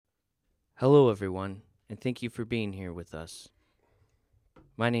Hello, everyone, and thank you for being here with us.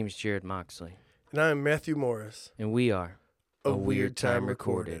 My name is Jarrod Moxley, And I'm Matthew Morris. and we are A Weird Time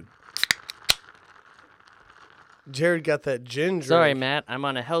Recorded. Jarrod got that gin drink. Sorry, Matt, I'm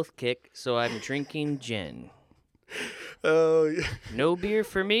on a health kick, so I'm drinking gin. Oh, yeah. No beer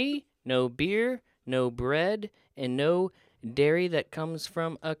for me, no beer, no bread, and no dairy that comes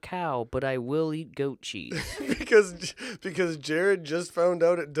from a cow, but I will eat goat cheese. because Jarrod just found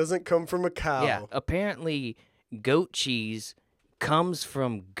out it doesn't come from a cow. Yeah, apparently goat cheese comes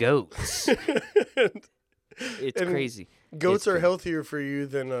from goats. It's And crazy. Goats It's are crazy. healthier for you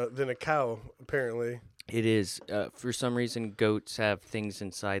than a cow, apparently. It is. For some reason, goats have things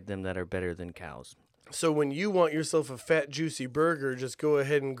inside them that are better than cows. So when you want yourself a fat, juicy burger, just go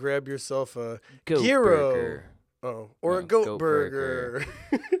ahead and grab yourself a Goat gyro. burger. Or No, a goat goat burger.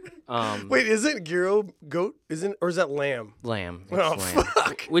 burger. Wait, isn't gyro goat? Or is that lamb? Lamb. It's Oh, lamb.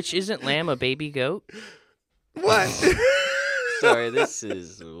 fuck. Which isn't lamb a baby goat? What? Sorry, this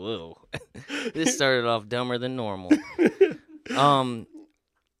is a little. This started off dumber than normal.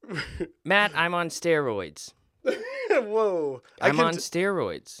 Matt, I'm on steroids. Whoa. I'm on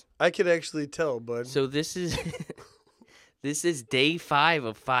steroids. I could actually tell, bud. So this is this is day 5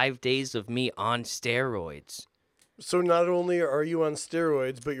 of 5 days of me on steroids. So not only are you on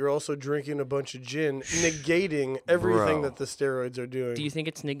steroids, but you're also drinking a bunch of gin, negating everything Bro. that the steroids are doing. Do you think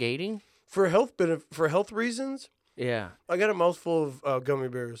it's negating? For health reasons, Yeah. I got a mouthful of gummy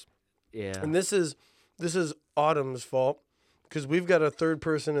bears. Yeah. And this is Autumn's fault because we've got a third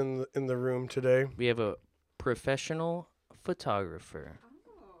person in the room today. We have a professional photographer.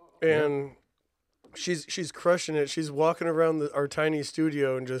 And she's crushing it. She's walking around our tiny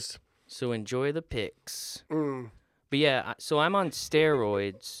studio and just So enjoy the pics. mm. But yeah, so I'm on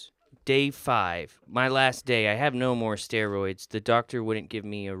steroids, day 5, my last day. I have no more steroids. The doctor wouldn't give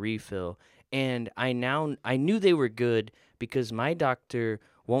me a refill. And I knew they were good because my doctor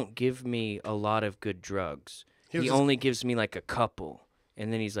won't give me a lot of good drugs. He only gives me like a couple.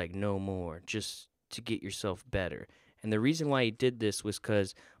 And then he's like, no more, just to get yourself better. And the reason why he did this was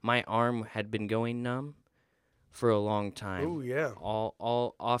because my arm had been going numb for a long time. Oh yeah.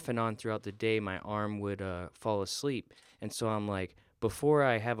 All off and on throughout the day, my arm would fall asleep. And so I'm like, before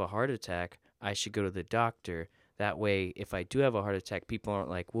I have a heart attack, I should go to the doctor. That way, if I do have a heart attack, people aren't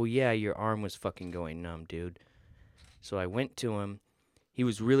like, well, yeah, your arm was fucking going numb, dude. So I went to him. He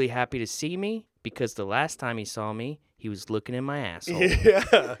was really happy to see me because the last time he saw me, he was looking in my asshole.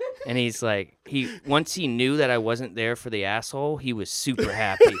 Yeah. And he's like, once he knew that I wasn't there for the asshole, he was super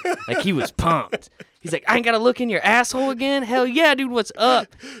happy. Like, he was pumped. He's like, I ain't got to look in your asshole again? Hell yeah, dude, what's up?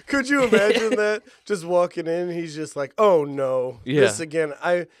 Could you imagine that? Just walking in, he's just like, oh no, Yeah. this again.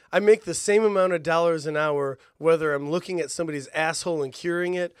 I make the same amount of dollars an hour whether I'm looking at somebody's asshole and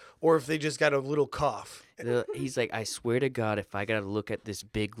curing it or if they just got a little cough. He's like, I swear to God, if I got to look at this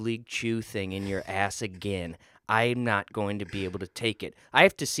big league chew thing in your ass again, I'm not going to be able to take it. I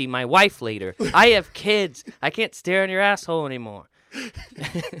have to see my wife later. I have kids. I can't stare in your asshole anymore.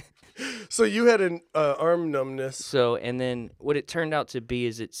 So you had an arm numbness. So, and then what it turned out to be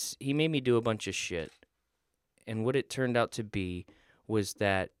is he made me do a bunch of shit. And what it turned out to be was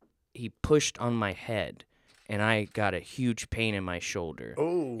that he pushed on my head, and I got a huge pain in my shoulder.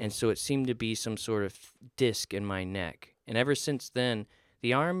 Oh. And so it seemed to be some sort of disc in my neck. And ever since then,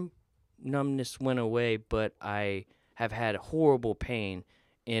 the arm numbness went away, but I have had horrible pain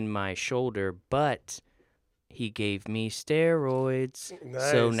in my shoulder, but he gave me steroids.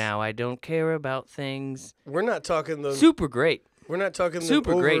 Nice. So now I don't care about things. We're not talking the Super great. We're not talking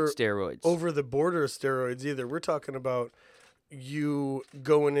Super the great steroids. over the border steroids either. We're talking about you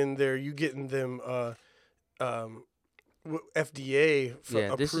going in there, you getting them FDA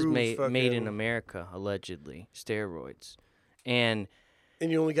Yeah, this is approved made in America, allegedly, steroids. And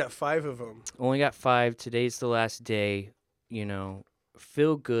you only got 5 of them. only got 5. Today's the last day,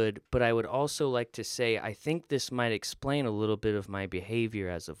 feel good. But I would also like to say I think this might explain a little bit of my behavior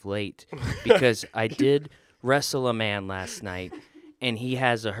as of late. Because I did wrestle a man last night, and he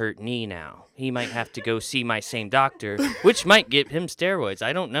has a hurt knee now. He might have to go see my same doctor, which might give him steroids.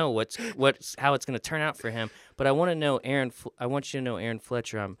 I don't know how it's going to turn out for him. But I want to know, I want you to know, Aaron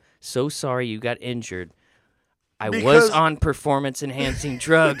Fletcher, I'm so sorry you got injured. I was on performance-enhancing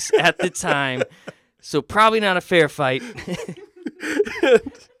drugs at the time, so probably not a fair fight.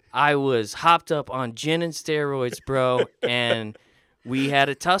 I was hopped up on gin and steroids, bro, and we had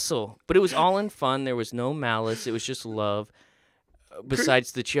a tussle. But it was all in fun. There was no malice. It was just love,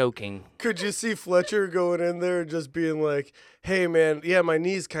 besides the choking. Could you see Fletcher going in there and just being like, hey, man, yeah, my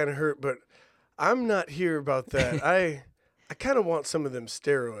knees kind of hurt, but I'm not here about that. I kind of want some of them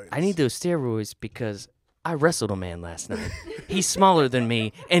steroids. I need those steroids because I wrestled a man last night. He's smaller than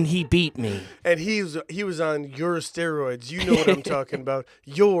me, and he beat me. And he was on your steroids. You know what I'm talking about.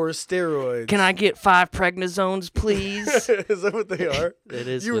 Your steroids. Can I get 5 prednisones, please? Is that what they are? It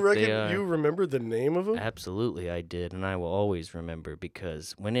is You what they are. You remember the name of them? Absolutely, I did, and I will always remember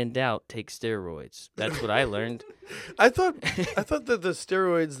because when in doubt, take steroids. That's what I learned. I thought that the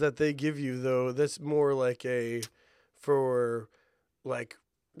steroids that they give you, though, that's more like for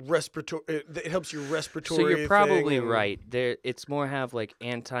respiratory. It helps your respiratory. So you're probably thing right. It's more have like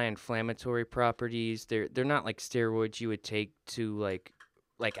anti-inflammatory properties. They're not like steroids you would take to like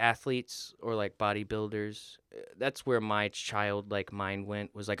athletes or like bodybuilders. That's where my childlike mind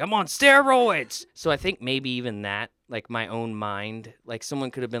went, was like, I'm on steroids. So I think maybe even that, like my own mind, like someone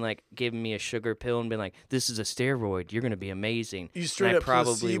could have been like giving me a sugar pill and been like, this is a steroid, you're gonna be amazing. You straight up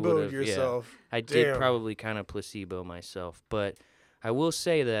probably placeboed yourself. Yeah, I did probably kind of placebo myself, but I will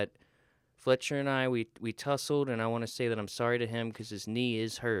say that Fletcher and I, we tussled, and I want to say that I'm sorry to him because his knee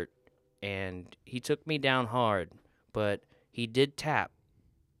is hurt, and he took me down hard, but he did tap.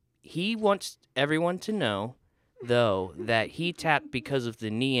 He wants everyone to know, though, that he tapped because of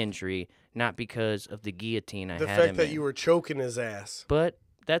the knee injury, not because of the guillotine I had him in. The fact that you were choking his ass. But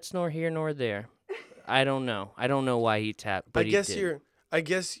that's nor here nor there. I don't know. I don't know why he tapped, but he did. I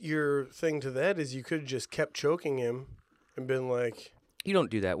guess your thing to that is you could have just kept choking him and been like... You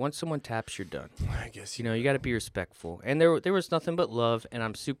don't do that. Once someone taps, you're done. I guess you got to be respectful. And there was nothing but love, and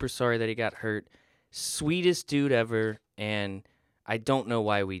I'm super sorry that he got hurt. Sweetest dude ever, and I don't know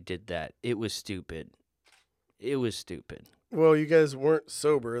why we did that. It was stupid. It was stupid. Well, you guys weren't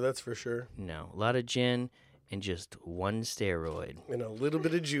sober, that's for sure. No, a lot of gin and just one steroid. And a little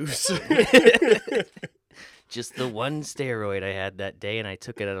bit of juice. Just the one steroid I had that day, and I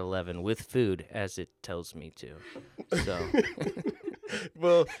took it at 11 with food, as it tells me to. So...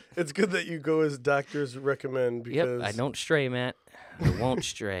 Well, it's good that you go as doctors recommend because... Yep, I don't stray, Matt. I won't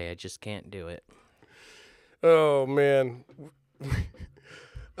stray. I just can't do it. Oh, man.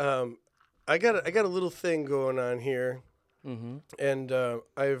 I got a little thing going on here. Mm-hmm. And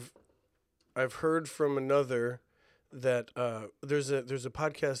I've heard from another that there's a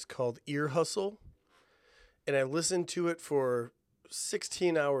podcast called Ear Hustle, and I listened to it for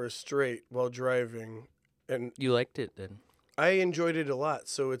 16 hours straight while driving. And you liked it then? I enjoyed it a lot.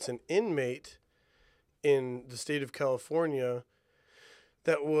 So it's an inmate in the state of California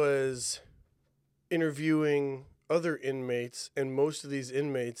that was interviewing other inmates, and most of these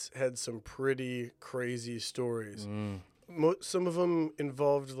inmates had some pretty crazy stories. Some of them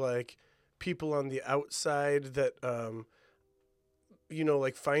involved like people on the outside that,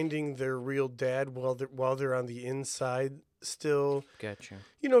 like finding their real dad while they're on the inside still. Gotcha.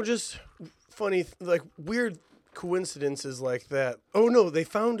 Just funny, like weird coincidences like that. Oh no,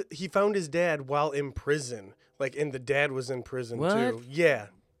 he found his dad while in prison. Like, and the dad was in prison too. Yeah.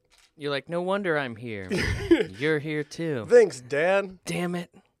 You're like, no wonder I'm here. You're here too. Thanks, Dad. Damn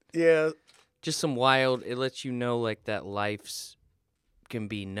it. Yeah. Just some wild, it lets you know like that life's can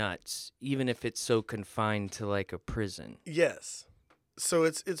be nuts, even if it's so confined to like a prison. Yes. So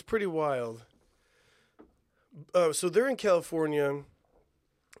it's pretty wild. So they're in California,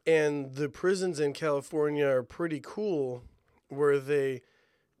 and the prisons in California are pretty cool, where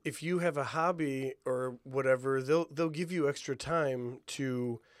if you have a hobby or whatever, they'll give you extra time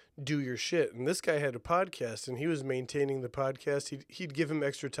to do your shit. And this guy had a podcast, and he was maintaining the podcast. He'd give him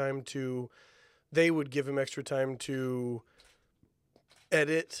extra time they would give him extra time to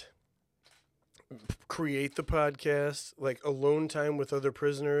edit, create the podcast, like alone time with other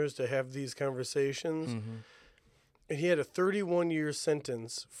prisoners to have these conversations. Mm-hmm. And he had a 31-year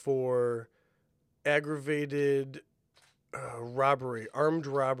sentence for aggravated robbery, armed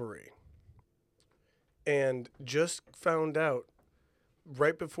robbery. And just found out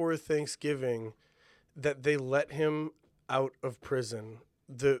right before Thanksgiving that they let him out of prison.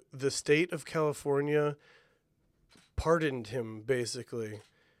 The state of California pardoned him, basically,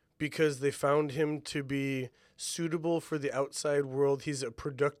 because they found him to be suitable for the outside world.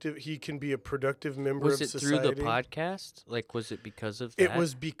 He can be a productive member of society. Was it through the podcast? Like, was it because of that? It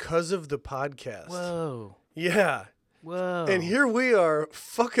was because of the podcast. Whoa. Yeah. Whoa. And here we are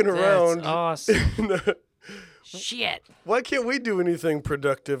fucking around. That's awesome. Shit. Why can't we do anything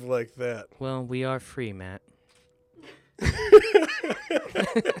productive like that? Well, we are free, Matt.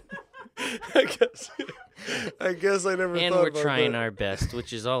 I guess I never thought about that. And we're trying our best,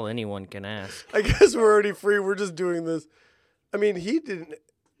 which is all anyone can ask. I guess we're already free. We're just doing this. I mean, he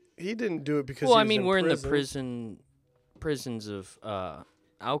didn't do it because we're in in the prisons of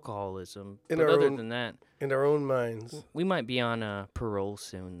alcoholism. In But our other own- than that, In our own minds. we might be on parole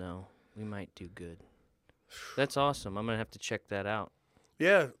soon, though. We might do good. That's awesome. I'm going to have to check that out.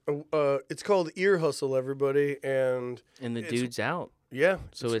 Yeah, it's called Ear Hustle, everybody, and And the it's- dude's out. yeah.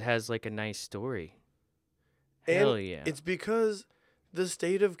 So it has like a nice story. And Hell yeah. It's because the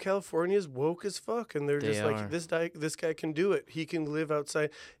state of California is woke as fuck, and they're They just are. like, this guy can do it. He can live outside,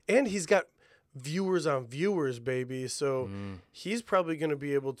 and he's got viewers on viewers, baby. So he's probably going to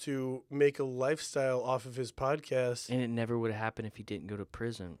be able to make a lifestyle off of his podcast. And it never would have happened if he didn't go to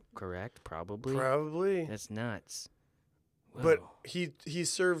prison, correct? Probably. Probably. That's nuts. But Whoa. he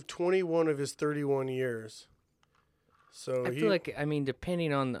served 21 of his 31 years. So I feel like, I mean,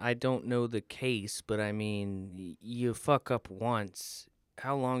 depending on, I don't know the case, but I mean, you fuck up once,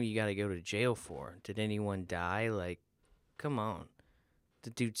 how long you got to go to jail for? Did anyone die? Like, come on. The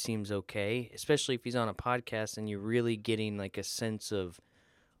dude seems okay, especially if he's on a podcast and you're really getting like a sense of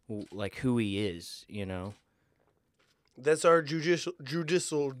like who he is, you know? that's our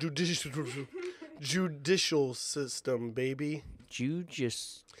judicial system, baby.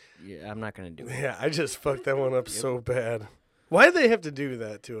 Yeah, I'm not going to do it. Yeah, I just fucked that one up so bad. Why do they have to do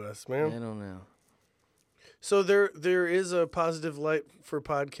that to us, I man? don't know. So there is a positive light for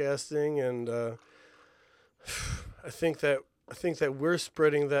podcasting, and I think that we're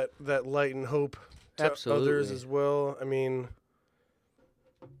spreading that light and hope to Absolutely. others as well. I mean,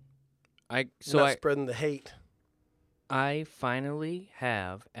 not spreading the hate. I finally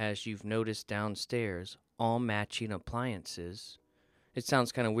have, as you've noticed downstairs, all matching appliances. It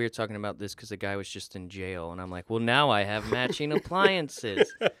sounds kind of weird talking about this because the guy was just in jail, and I'm like, well, now I have matching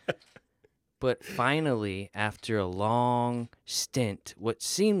appliances. But finally, after a long stint, what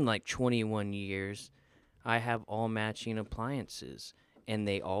seemed like 21 years, I have all matching appliances, and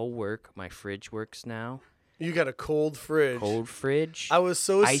they all work. My fridge works now. You got a cold fridge. Cold fridge. I was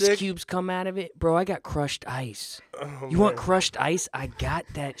so Ice sick. cubes come out of it. Bro, I got crushed ice. Oh, You want man. crushed ice? I got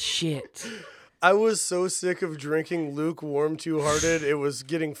that shit. I was so sick of drinking lukewarm Two Hearted. It was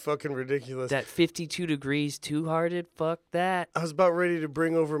getting fucking ridiculous. That 52 degrees Two-Hearted? Fuck that. I was about ready to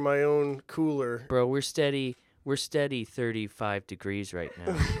bring over my own cooler. Bro, we're steady 35 degrees right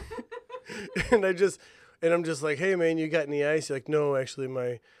now. And I'm just like, hey man, you got any ice? You're like, no, actually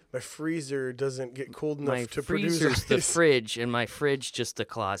my freezer doesn't get cold enough My to freezer's produce the ice. fridge, and my fridge just the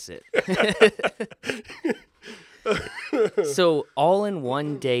closet. So all in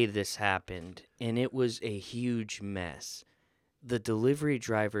one day this happened, and it was a huge mess. The delivery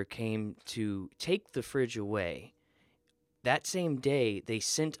driver came to take the fridge away. That same day, they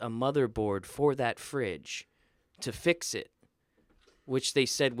sent a motherboard for that fridge to fix it, which they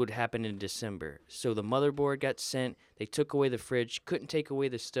said would happen in December. So the motherboard got sent. They took away the fridge, couldn't take away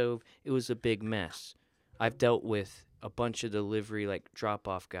the stove. It was a big mess. I've dealt with a bunch of delivery, like,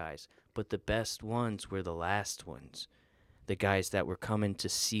 drop-off guys, but the best ones were the last ones. The guys that were coming to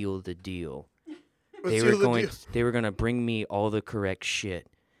seal the deal. They were going to bring me all the correct shit.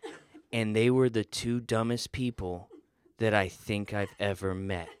 And they were the two dumbest people that I think I've ever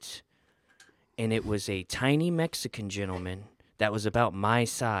met. And it was a tiny Mexican gentleman that was about my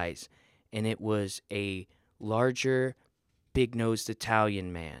size, and it was a larger, big-nosed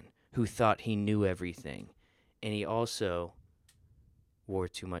Italian man who thought he knew everything. And he also wore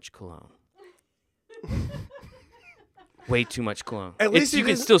too much cologne. Way too much cologne. At least you he can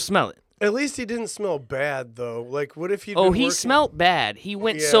didn't- still smell it. At least he didn't smell bad though. Like, what if he? Oh, he smelled bad. He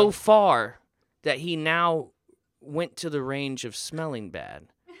went Yeah. so far that he now went to the range of smelling bad.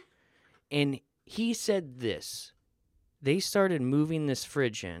 And he said this. They started moving this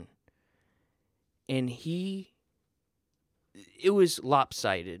fridge in, and it was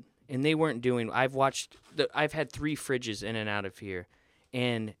lopsided, and they weren't doing. I've had 3 fridges in and out of here,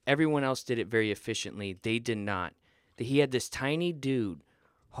 and everyone else did it very efficiently. They did not. He had this tiny dude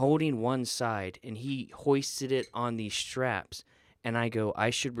holding one side, and he hoisted it on these straps. And I go,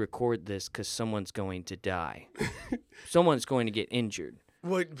 I should record this because someone's going to die. Someone's going to get injured.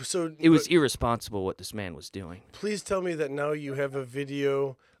 What? So It was irresponsible what this man was doing. Please tell me that now you have a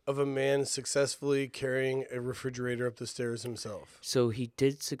video of a man successfully carrying a refrigerator up the stairs himself. So he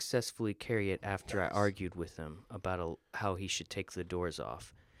did successfully carry it after I argued with him about how he should take the doors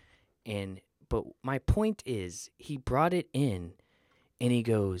off. But my point is, he brought it in, and he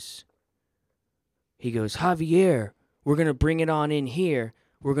goes, Javier, we're going to bring it on in here.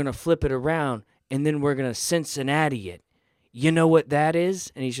 We're going to flip it around, and then we're going to Cincinnati it. You know what that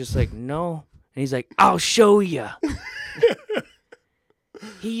is? And he's just like, no. And he's like, I'll show you.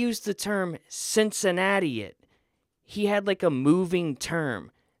 He used the term Cincinnati it. He had like a moving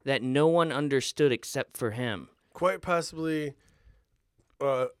term that no one understood except for him. Quite possibly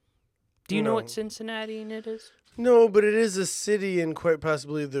Do you know what Cincinnati it is? No, but it is a city and quite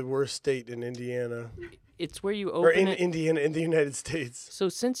possibly the worst state in Indiana. It's where you Or open in Indiana, in the United States. So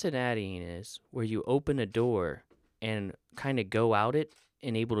Cincinnati is where you open a door and kind of go out it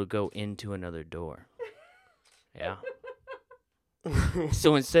and able to go into another door. Yeah.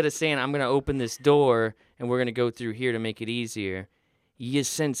 So instead of saying, I'm going to open this door and we're going to go through here to make it easier, you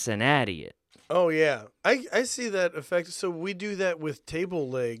Cincinnati it. Oh, yeah. I see that effect. So we do that with table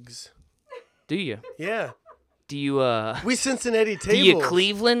legs. Do you? Yeah. Do you, We Cincinnati tables. Do you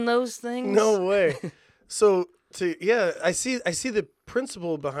Cleveland those things? No way. So, I see the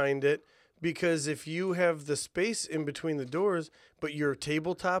principle behind it, because if you have the space in between the doors, but your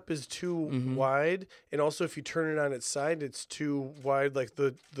tabletop is too wide, and also if you turn it on its side, it's too wide, like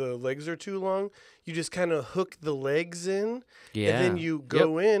the legs are too long, you just kind of hook the legs in, and then you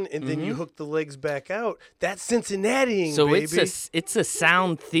go in, and then you hook the legs back out. That's Cincinnatiing, so baby. So it's a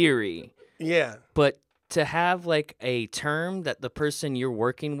sound theory. Yeah. But to have like a term that the person you're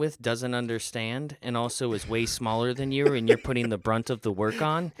working with doesn't understand and also is way smaller than you and you're putting the brunt of the work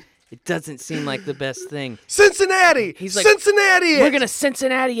on, it doesn't seem like the best thing. Cincinnati! He's like, Cincinnati! We're going to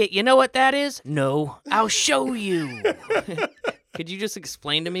Cincinnati it. You know what that is? No, I'll show you. Could you just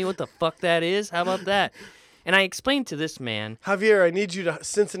explain to me what the fuck that is? How about that? And I explained to this man, Javier, I need you to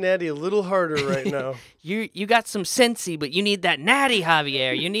Cincinnati a little harder right now. You got some Cincy, but you need that natty,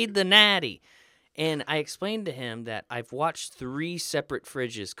 Javier. You need the natty. And I explained to him that I've watched 3 separate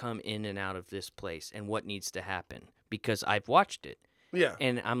fridges come in and out of this place and what needs to happen because I've watched it. Yeah.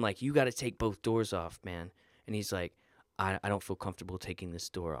 And I'm like, you got to take both doors off, man. And he's like, I don't feel comfortable taking this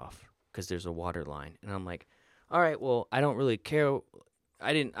door off because there's a water line. And I'm like, all right, well, I don't really care.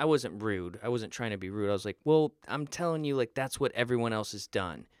 I wasn't rude. I wasn't trying to be rude. I was like, well, I'm telling you, like, that's what everyone else has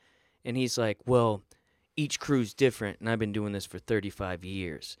done. And he's like, well, each crew's different, and I've been doing this for 35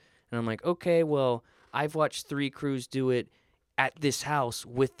 years. And I'm like, okay, well, I've watched 3 crews do it at this house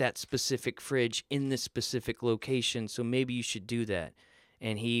with that specific fridge in this specific location, so maybe you should do that.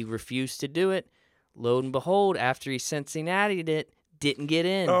 And he refused to do it. Lo and behold, after he Cincinnati'd it, didn't get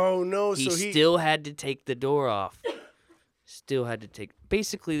in. Oh, no. He So he still had to take the door off.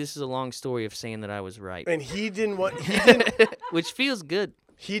 Basically, this is a long story of saying that I was right. And he didn't want... Which feels good.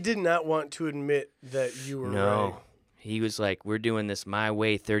 He did not want to admit that you were right. No. He was like, we're doing this my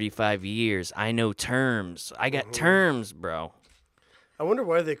way 35 years. I know terms. I got terms, bro. I wonder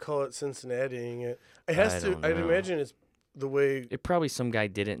why they call it Cincinnatiing it. It has to... I'd imagine it's the way... It probably some guy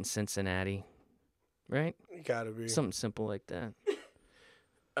did it in Cincinnati. Right? It gotta be. Something simple like that.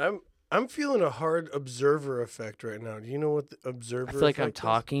 I'm feeling a hard observer effect right now. Do you know what the observer effect I feel like I'm is?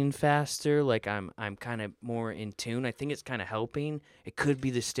 talking faster, like I'm kind of more in tune. I think it's kind of helping. It could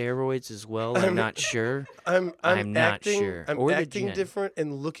be the steroids as well. I'm not sure. I'm not sure. I'm Or the acting gin. different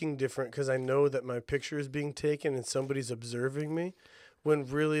and looking different because I know that my picture is being taken and somebody's observing me. When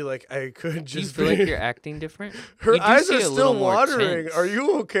really, like, I could Do you just feel be... like you're acting different? Her You do eyes see are a still little more watering. tense. Are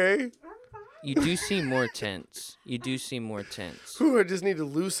you okay? You do seem more tense. You do seem more tense. Whew, I just need to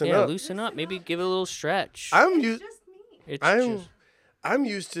loosen Yeah, up. loosen up. Maybe give it a little stretch. I'm used. It's I'm just... I'm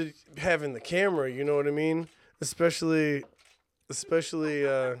used to having the camera. You know what I mean? Especially.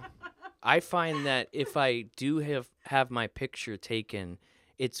 I find that if I do have my picture taken,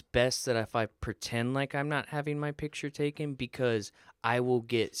 it's best that if I pretend like I'm not having my picture taken because I will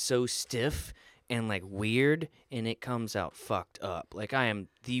get so stiff and like weird and it comes out fucked up. Like I am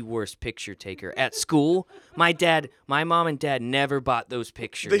the worst picture taker. At school, my mom and dad never bought those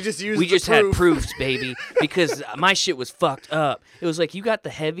pictures. They just used We the just proof. had proofs, baby, because my shit was fucked up. It was like, you got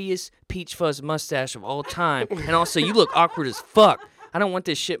the heaviest peach fuzz mustache of all time, and also you look awkward as fuck. I don't want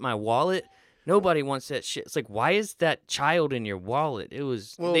this shit in my wallet. Nobody wants that shit. It's like, why is that child in your wallet?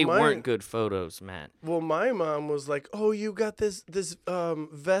 They weren't good photos, Matt. Well, my mom was like, "Oh, you got this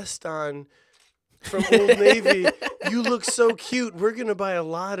vest on from Old Navy. You look so cute. We're gonna buy a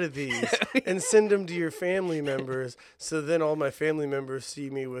lot of these and send them to your family members." So then all my family members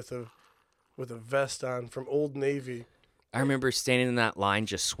see me with a vest on from Old Navy. I remember standing in that line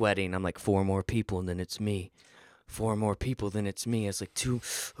just sweating. I'm like, 4 more people, and then it's me. 4 more people, then it's me. I was like, 2,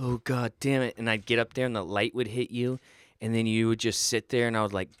 oh, God damn it. And I'd get up there, and the light would hit you, and then you would just sit there, and I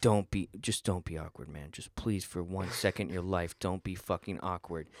was like, don't be awkward, man. Just please, for 1 second in your life, don't be fucking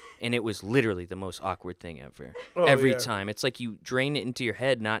awkward. And it was literally the most awkward thing ever. Oh, Every yeah. time. It's like you drain it into your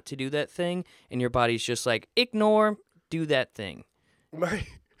head not to do that thing, and your body's just like, ignore, do that thing.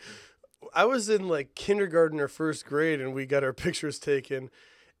 I was in like kindergarten or first grade, and we got our pictures taken,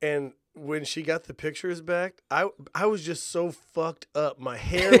 and when she got the pictures back, I was just so fucked up. My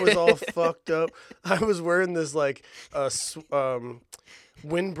hair was all fucked up. I was wearing this like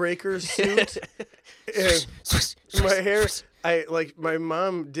windbreaker suit. And my hair, my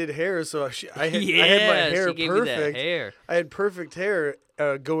mom did hair, so I had my hair she gave you that perfect. hair. I had perfect hair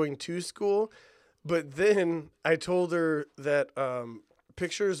going to school, but then I told her that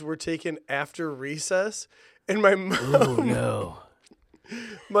pictures were taken after recess, and my mom, Oh no.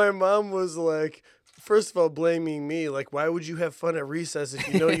 my mom was like, first of all, blaming me, like, why would you have fun at recess if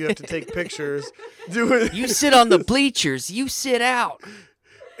you know you have to take pictures? You sit on the bleachers. You sit out.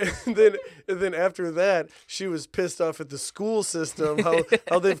 And then after that, she was pissed off at the school system,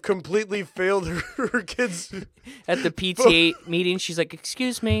 how they've completely failed her kids. At the PTA meeting, she's like,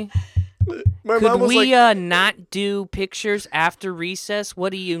 "Excuse me, My could mom was we like, not do pictures after recess?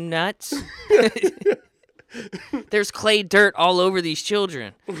 What are you, nuts?" There's clay dirt all over these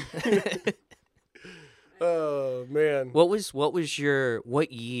children. oh man.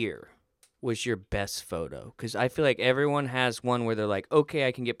 What year was your best photo? Because I feel like everyone has one where they're like, okay,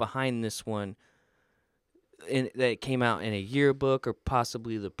 I can get behind this one. And that came out in a yearbook or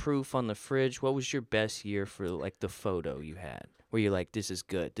possibly the proof on the fridge. What was your best year for like the photo you had where you're like, this is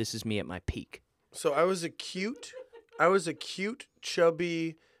good. This is me at my peak. So I was a cute,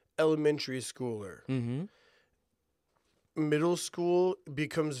 chubby elementary schooler. Mm-hmm. Middle school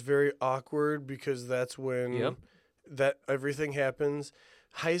becomes very awkward because that's when that everything happens.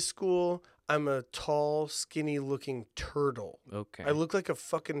 High school, I'm a tall, skinny-looking turtle. Okay. I look like a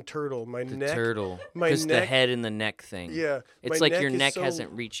fucking turtle. My neck, turtle. my Because the neck, head and the neck thing. yeah, It's my like your is neck so-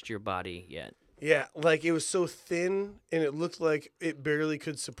 hasn't reached your body yet. Yeah, like it was so thin, and it looked like it barely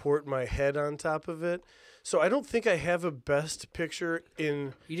could support my head on top of it. So I don't think I have a best picture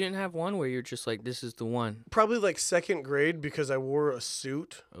in You didn't have one where you're just like, this is the one. probably like second grade because I wore a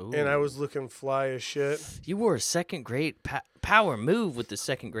suit and I Ooh. was looking fly as shit. You wore a second grade power move with the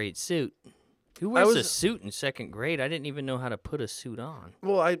second grade suit. Who wears a suit in second grade? I didn't even know how to put a suit on.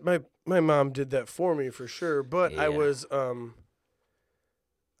 Well, my mom did that for me for sure, but Yeah.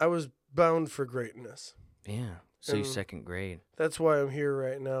 I was bound for greatness. Yeah. So you second grade. That's why I'm here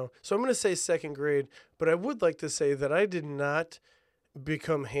right now. So I'm going to say second grade, but I would like to say that I did not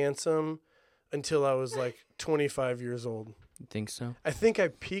become handsome until I was like 25 years old. You think so? I think I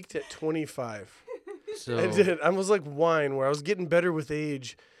peaked at 25. So I did. I was like wine, where I was getting better with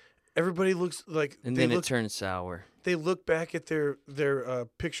age. Everybody looks like And then it turned sour. They look back at their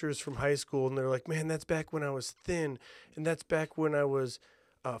pictures from high school and they're like, man, that's back when I was thin, and that's back when I was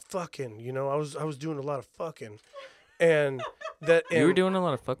fucking. You know, I was doing a lot of fucking, and that. And, You were doing a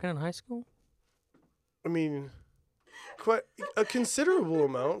lot of fucking in high school? I mean, quite a considerable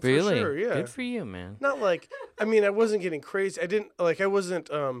amount. Really? For sure, yeah. Good for you, man. Not like, I mean, I wasn't getting crazy.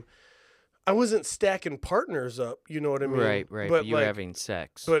 I wasn't stacking partners up. You know what I mean? Right. But you were having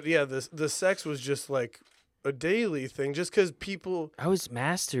sex. But yeah, the sex was just like a daily thing, just because people. I was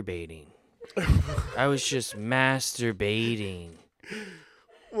masturbating. I was just masturbating.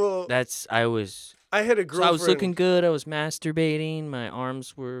 Well, I had a girlfriend. So I was looking good. I was masturbating. My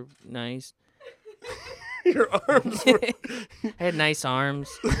arms were nice. Your arms were. I had nice arms.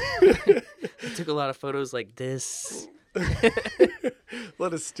 I took a lot of photos like this. A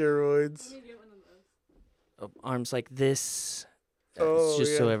lot of steroids. Arms like this. Oh, It's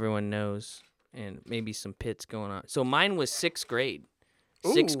just yeah. so everyone knows. And maybe some pits going on. So mine was 6th grade.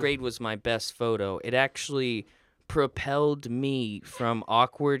 Ooh. 6th grade was my best photo. It actually propelled me from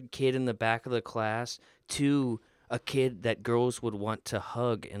awkward kid in the back of the class to a kid that girls would want to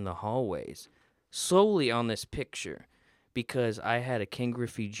hug in the hallways. Solely on this picture. Because I had a Ken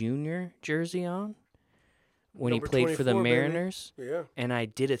Griffey Jr. jersey on when Number he played for the 24, baby. Mariners. Yeah. And I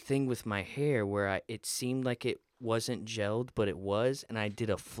did a thing with my hair where it seemed like it wasn't gelled, but it was, and I did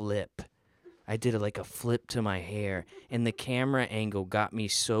a flip. I did a flip to my hair, and the camera angle got me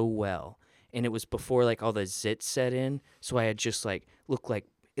so well. And it was before like all the zits set in, so I had just looked like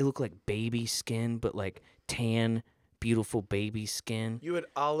baby skin, but like tan, beautiful baby skin. You had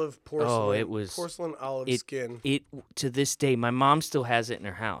olive porcelain. Oh, it was porcelain olive skin. It to this day, my mom still has it in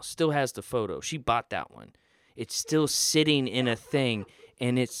her house. Still has the photo. She bought that one. It's still sitting in a thing,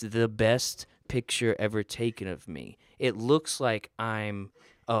 and it's the best picture ever taken of me. It looks like I'm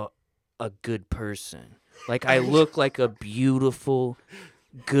a good person. Like I look like a beautiful,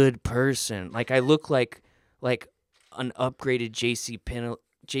 good person. Like I look like an upgraded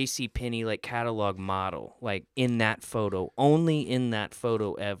JCPenney like catalog model. Like in that photo, only in that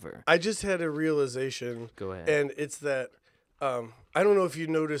photo ever. I just had a realization. Go ahead. And it's that I don't know if you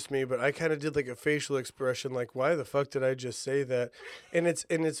noticed me, but I kind of did like a facial expression, like, "Why the fuck did I just say that?" And it's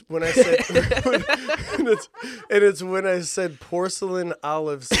when I said, and it's when I said porcelain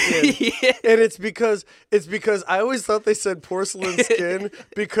olive skin, Yeah. and it's because I always thought they said porcelain skin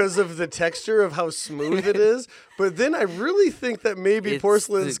because of the texture of how smooth it is, but then I really think that maybe It's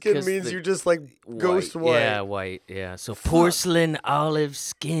porcelain skin 'cause means the you're just like ghost white. Yeah, white. Yeah. So porcelain olive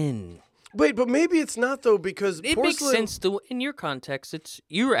skin. Wait, but maybe it's not though because It porcelain. makes sense in your context.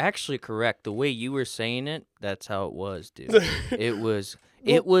 You were actually correct. The way you were saying it, that's how it was, dude. It was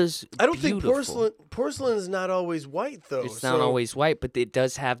I don't think beautiful. porcelain is not always white though. It's not so- always white, but it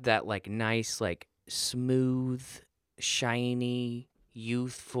does have that like nice, like smooth, shiny,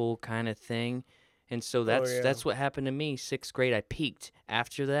 youthful kind of thing. And so that's what happened to me. 6th grade, I peaked.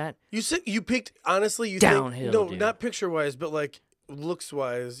 After that, You said you picked honestly. You Downhill, think no, dude. not picture wise, but like looks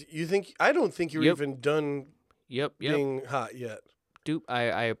wise. You think I don't think you're Yep. even done yep. being hot yet. Dude,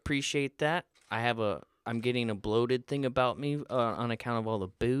 I appreciate that. I'm getting a bloated thing about me on account of all the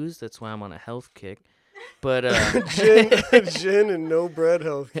booze. That's why I'm on a health kick. But Gin and no bread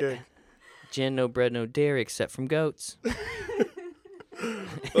health kick. gin, no bread, no dairy, except from goats.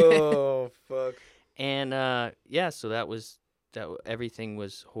 Oh fuck. And so everything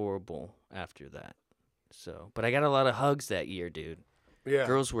was horrible after that. So, but I got a lot of hugs that year, dude. Yeah.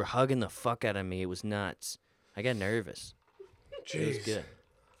 Girls were hugging the fuck out of me. It was nuts. I got nervous. It was Jeez. good.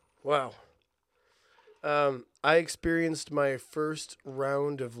 Wow. I experienced my first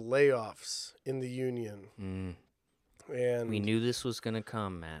round of layoffs in the union, and We knew this was gonna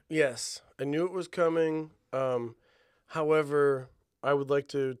come, Matt. yes, I knew it was coming. However, I would like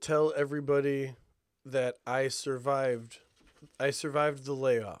to tell everybody that I survived. I survived the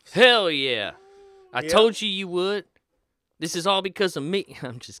layoffs. Hell yeah! I Yeah. told you would. This is all because of me.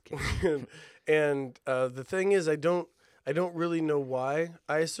 I'm just kidding. And the thing is, I don't really know why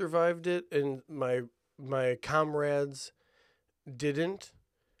I survived it, and my comrades didn't.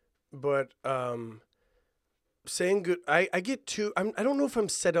 But saying good, I get too. I don't know if I'm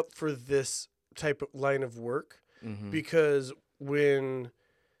set up for this type of line of work because when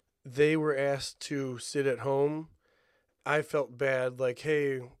they were asked to sit at home, I felt bad. Like,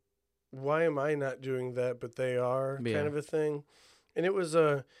 hey, why am I not doing that? But they are, Yeah. kind of a thing. And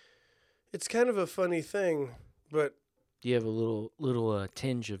it's kind of a funny thing, but You have a little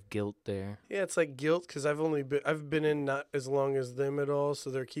tinge of guilt there. yeah, it's like guilt because I've been in not as long as them at all, so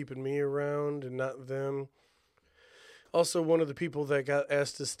they're keeping me around and not them. Also, one of the people that got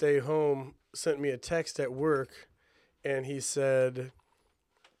asked to stay home sent me a text at work, and he said,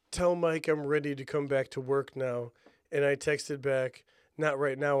 "Tell Mike I'm ready to come back to work now." And I texted back, "Not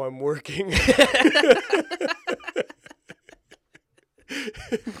right now, I'm working."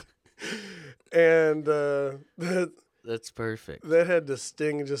 And That's perfect. that had to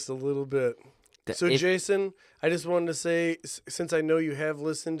sting just a little bit. So, Jason, I just wanted to say, since I know you have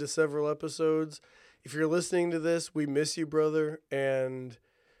listened to several episodes, if you're listening to this, we miss you, brother, and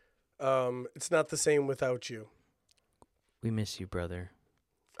it's not the same without you. We miss you, brother.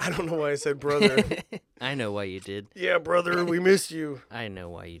 I don't know why I said brother. I know why you did. Yeah, brother, we miss you. I know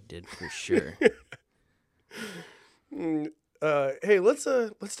why you did for sure. Hey, let's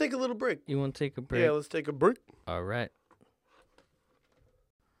take a little break. You want to take a break? Yeah, let's take a break. All right.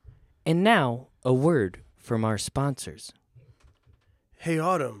 And now, a word from our sponsors. Hey,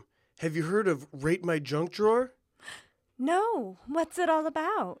 Autumn, have you heard of Rate My Junk Drawer? No, what's it all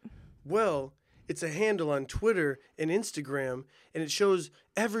about? Well, it's a handle on Twitter and Instagram, and it shows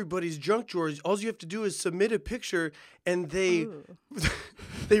everybody's junk drawers. All you have to do is submit a picture, and they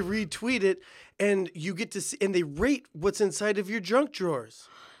they retweet it, and you get to see, and they rate what's inside of your junk drawers.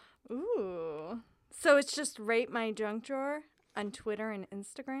 Ooh. So it's just Rate My Junk Drawer on Twitter and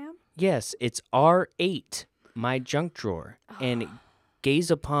Instagram? Yes, it's R8, my junk drawer, and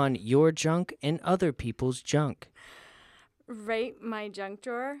gaze upon your junk and other people's junk. Rate My Junk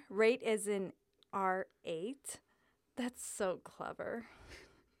Drawer? Rate as in R8? That's so clever.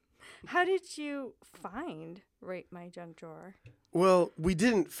 How did you find Rate My Junk Drawer? Well, we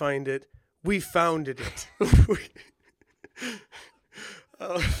didn't find it. We founded it.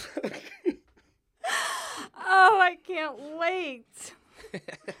 Oh, I can't wait.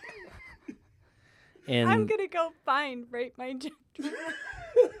 And I'm going to go find Rate My Junk Drawer.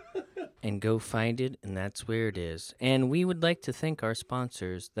 and go find it, and that's where it is. And we would like to thank our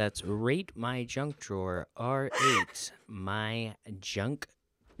sponsors. That's Rate My Junk Drawer, R8, my junk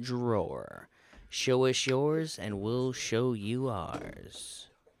drawer. Show us yours, and we'll show you ours.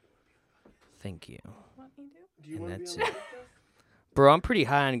 Thank you. Want me to? Do you And want to that's be on it. Bro, I'm pretty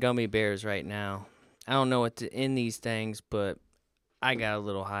high on gummy bears right now. I don't know what's in these things, but I got a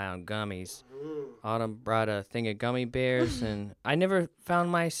little high on gummies. Autumn brought a thing of gummy bears, and I never found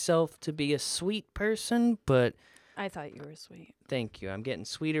myself to be a sweet person, but I thought you were sweet. thank you. I'm getting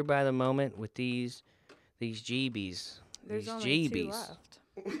sweeter by the moment with these GBs. There's These only 2 GBs. left.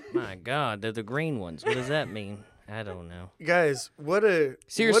 My God, they're the green ones. What does that mean? I don't know. Guys,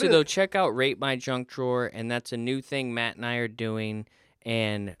 Seriously, though, check out Rate My Junk Drawer, and that's a new thing Matt and I are doing.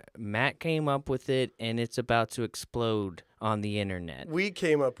 And Matt came up with it, and it's about to explode on the internet. we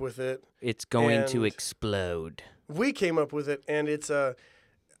came up with it. It's going to and- explode. We came up with it, and it's a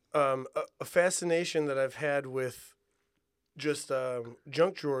fascination that I've had with just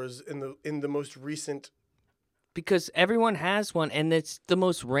junk drawers in the most recent. Because everyone has one, and it's the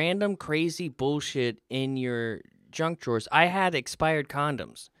most random, crazy bullshit in your junk drawers. I had expired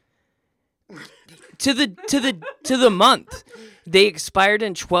condoms. to the month. They expired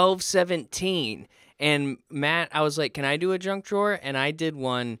in 12/17. And Matt, I was like, "Can I do a junk drawer?" And I did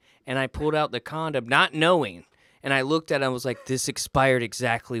one, and I pulled out the condom, not knowing. And I looked at it, and I was like, "This expired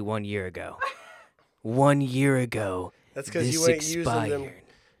exactly 1 year ago. 1 year ago. That's because This you ain't expired. using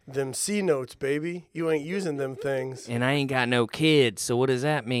them C notes, baby. You ain't using them things. And I ain't got no kids, so what does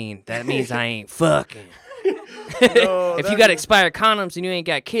that mean? That means I ain't fucking. No, If you got expired condoms and you ain't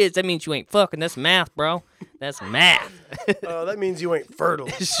got kids, that means you ain't fucking. That's math, bro. That's math. that means you ain't fertile.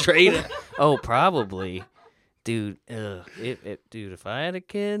 Straight up. Oh, probably. Dude, dude, if I had a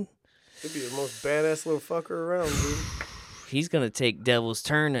kid, You'd be the most badass little fucker around, dude. he's going to take Devil's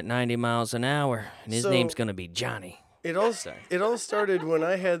Turn at 90 miles an hour, and his So- name's going to be Johnny. It all started when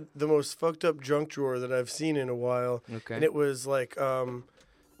I had the most fucked up junk drawer that I've seen in a while. Okay. And it was like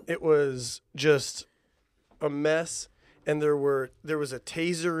it was just a mess, and there was a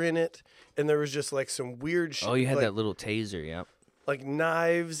taser in it, and there was just like some weird shit. Oh, you had like, that little taser, yep. like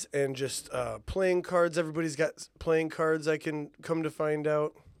knives and just playing cards. Everybody's got playing cards, I can come to find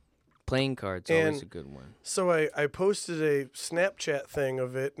out. Playing cards, And- always a good one. So I posted a Snapchat thing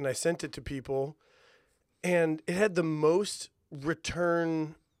of it, and I sent it to people, and it had the most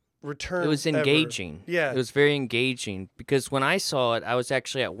return. It was ever. engaging. Yeah. It was very engaging because when I saw it, I was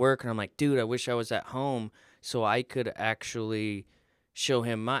actually at work, and I'm like, dude, I wish I was at home so I could actually show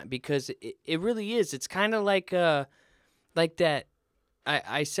him mine, because it really is. It's kind of like that.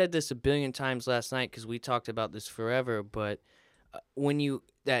 I said this a billion times last night because we talked about this forever, but when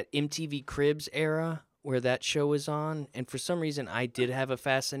that MTV Cribs era where that show was on, and for some reason I did have a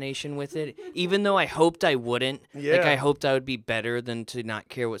fascination with it, even though I hoped I wouldn't. Like, Yeah. I hoped I would be better than to not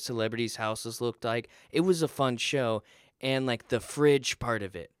care what celebrities' houses looked like. It was a fun show. And like the fridge part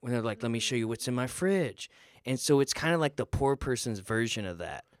of it, when they're like, "Let me show you what's in my fridge," and so it's kind of like the poor person's version of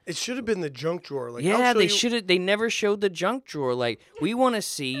that. It should have been the junk drawer. Like, Yeah, I'll show they you- should have. They never showed the junk drawer. Like, we want to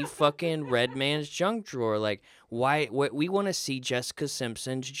see fucking Redman's junk drawer. Like, why? What we want to see Jessica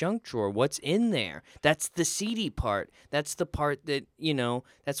Simpson's junk drawer. What's in there? That's the seedy part. That's the part that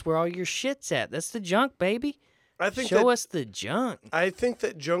That's where all your shit's at. That's the junk, baby. I think Show that, us the junk. I think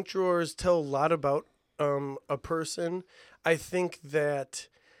that junk drawers tell a lot about a person. I think that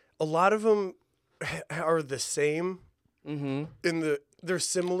a lot of them are the same. Mm-hmm. They're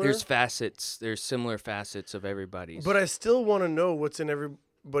similar. There's facets. There's similar facets of everybody's. But I still want to know what's in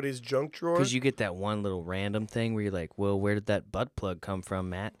everybody's junk drawer. Because you get that one little random thing where you're like, well, where did that butt plug come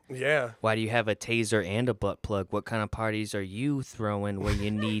from, Matt? Yeah. Why do you have a taser and a butt plug? What kind of parties are you throwing where you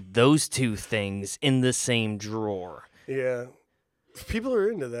need those two things in the same drawer? Yeah. People are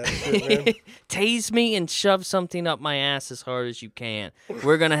into that shit, man. Tase me and shove something up my ass as hard as you can.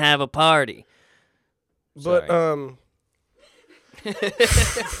 We're going to have a party. But Sorry.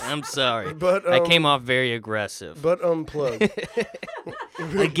 I'm sorry. But I came off very aggressive. but unplug.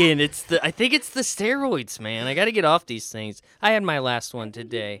 Again, I think it's the steroids, man. I got to get off these things. I had my last one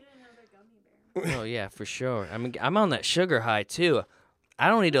today. Oh yeah, for sure. I'm on that sugar high too. I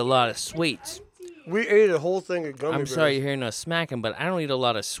don't eat a lot of sweets. We ate a whole thing of gummy I'm bears. sorry you're hearing us smacking, but I don't eat a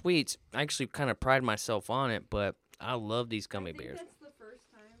lot of sweets. I actually kind of pride myself on it, but I love these gummy bears. That's the first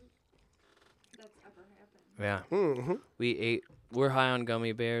time that's ever happened. Yeah. Mm-hmm. We're high on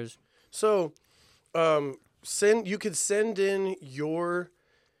gummy bears. So, you could send in your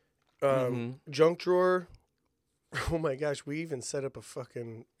junk drawer. Oh my gosh, we even set up a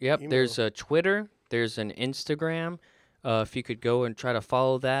fucking Yep, email. there's a Twitter, there's an Instagram. If you could go and try to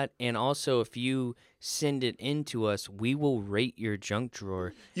follow that, and also if you send it in to us, we will rate your junk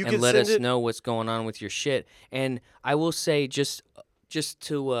drawer You and can let send us it- know what's going on with your shit. And I will say, just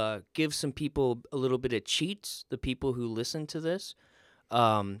to give some people a little bit of cheats, the people who listen to this,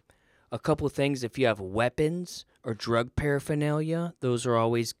 A couple things, if you have weapons or drug paraphernalia, those are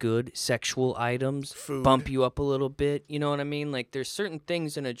always good. Sexual items Food. bump you up a little bit. You know what I mean? Like, there's certain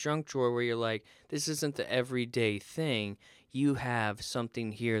things in a junk drawer where you're like, this isn't the everyday thing. You have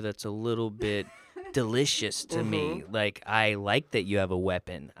something here that's a little bit delicious to me. Like, I like that you have a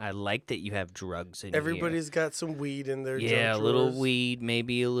weapon. I like that you have drugs in here. Everybody's got some weed in their junk Yeah, a drawers. little weed,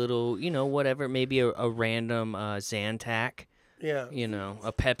 maybe a little, whatever, maybe a random Zantac. Yeah.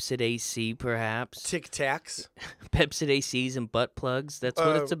 A Pepsid AC, perhaps. Tic Tacs. Pepsid ACs and butt plugs. That's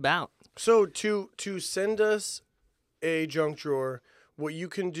what it's about. So to send us a junk drawer, what you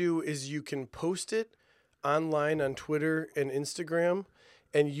can do is you can post it online on Twitter and Instagram,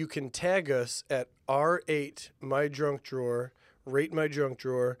 and you can tag us at R8 My Junk Drawer, Rate My Junk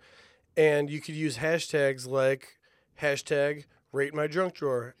Drawer, and you could use hashtags like hashtag Rate My Junk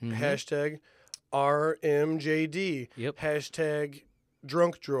Drawer, hashtag RMJD, hashtag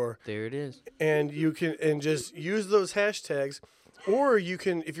Drunk Drawer. There it is. And you can just use those hashtags, or you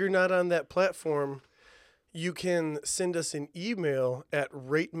can, if you're not on that platform, you can send us an email at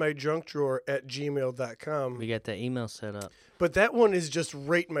ratemyjunkdrawer@gmail.com. We got that email set up. But that one is just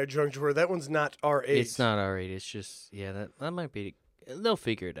Rate My Junk Drawer. That one's not R8. It's not R8. It's just, that might be, they'll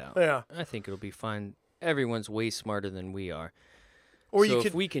figure it out. Yeah. I think it'll be fine. Everyone's way smarter than we are. Or so you could,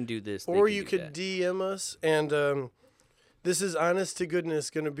 if we can do this, or they you can could do DM us, and this is honest to goodness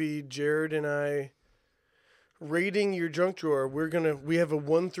going to be Jarrod and I rating your junk drawer. We have a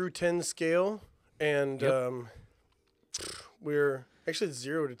 1 through 10 scale, and we're actually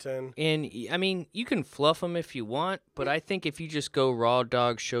 0 to 10. And I mean, you can fluff them if you want, but I think if you just go raw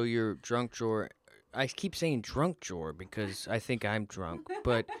dog, show your drunk drawer. I keep saying drunk drawer because I think I'm drunk,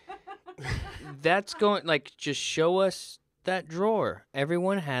 but that's going, like, just show us that drawer.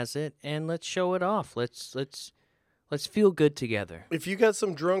 Everyone has it, and let's show it off. Let's feel good together. If you got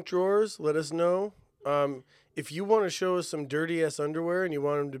some drunk drawers, let us know. If you want to show us some dirty ass underwear and you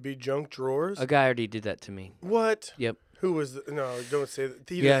want them to be junk drawers, A guy already did that to me. what? Yep. Who was? No, don't say that.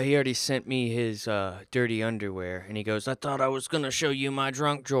 He already sent me his dirty underwear, and he goes, I thought I was going to show you my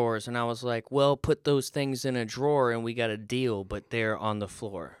drunk drawers. And I was like, well, put those things in a drawer, and we got a deal, but they're on the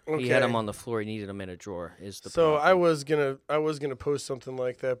floor. He had Okay. them on the floor. He needed them in a drawer is the So problem. I was gonna post something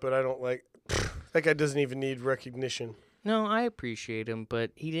like that, but I don't like. That guy doesn't even need recognition. No, I appreciate him,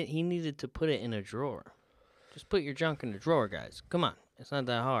 but he needed to put it in a drawer. Just put your junk in a drawer, guys. Come on. It's not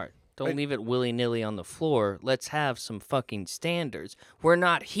that hard. Don't leave it willy-nilly on the floor. Let's have some fucking standards. We're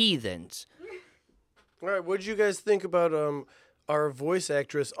not heathens. All right, what did you guys think about our voice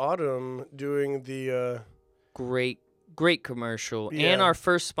actress Autumn doing the? Great commercial. Yeah. And our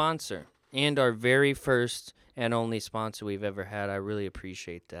first sponsor. And our very first and only sponsor we've ever had. I really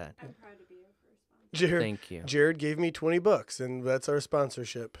appreciate that. I'm proud to be your first sponsor. Jarrod, Thank you. Jarrod gave me $20, and that's our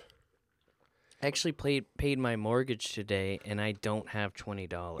sponsorship. I actually paid my mortgage today, and I don't have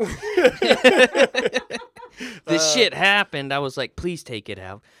 $20. This shit happened. I was like, please take it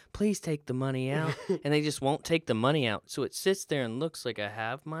out. Please take the money out. And they just won't take the money out. So it sits there and looks like I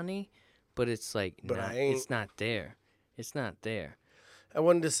have money, but it's like, But nah, I ain't. it's not there. It's not there. I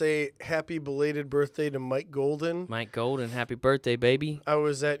wanted to say happy belated birthday to Mike Golden. Mike Golden, happy birthday, baby. I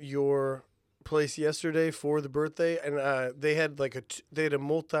was at your place yesterday for the birthday, and they had a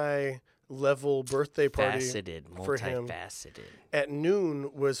multi-level birthday party. Faceted, for him. multifaceted. At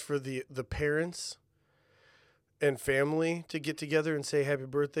noon was for the parents and family to get together and say happy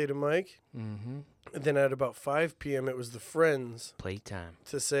birthday to Mike. Mm-hmm. And then at about 5 p.m., it was the friends Playtime.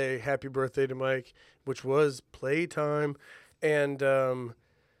 to say happy birthday to Mike, which was playtime. And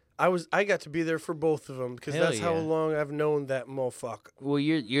I got to be there for both of them because Hell that's how yeah. long I've known that motherfucker. Well,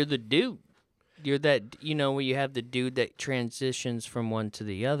 you're the dude. You're that, where you have the dude that transitions from one to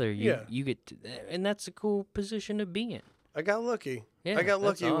the other. Yeah. You get to, and that's a cool position to be in. I got lucky. Yeah, I got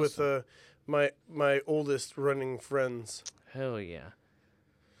that's lucky with awesome. my oldest running friends. Hell yeah.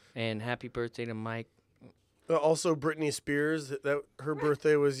 And happy birthday to Mike. Also, Britney Spears. That her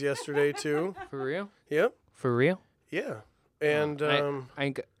birthday was yesterday too. For real? Yep. For real? Yeah. And I'm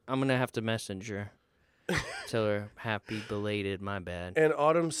going to have to message her. Tell her happy belated, my bad. and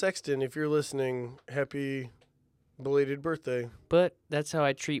Autumn Sexton, if you're listening, happy belated birthday. But that's how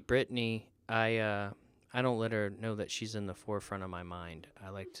I treat Brittany. I don't let her know that she's in the forefront of my mind. I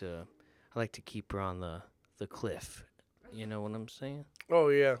like to keep her on the cliff. You know what I'm saying? Oh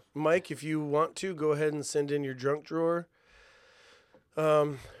yeah, Mike, if you want to, go ahead and send in your junk drawer.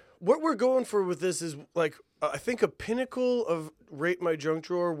 What we're going for with this is I think a pinnacle of Rate My Junk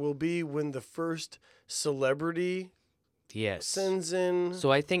Drawer will be when the first celebrity Yes. sends in.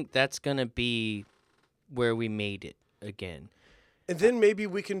 So I think that's going to be where we made it again. And then maybe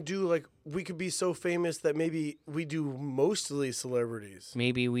we can do like we could be so famous that maybe we do mostly celebrities.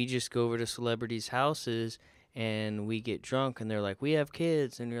 Maybe we just go over to celebrities' houses and we get drunk and they're like, we have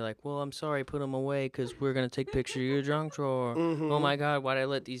kids. And you're like, well, I'm sorry, put them away because we're going to take a picture of your junk drawer. Oh, my God, why'd I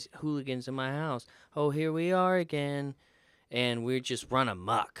let these hooligans in my house? Oh, here we are again. And we just run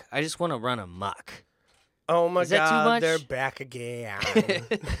amok. I just want to run amok. Oh, my Is that too God, much? they're back again.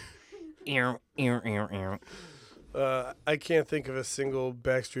 I can't think of a single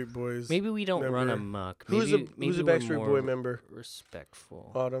Backstreet Boys. Maybe we don't run member. amok. Who's Maybe a we're Backstreet more Boy member?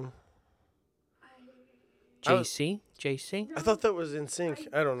 Respectful. Autumn. JC? I thought that was NSYNC.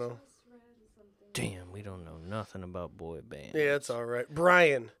 I don't know. Damn, we don't know nothing about boy bands. Yeah, it's all right.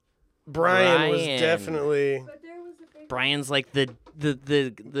 Brian was definitely Brian's like the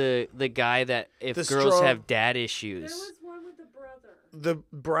guy that if The girls strong- have dad issues. one with the brother.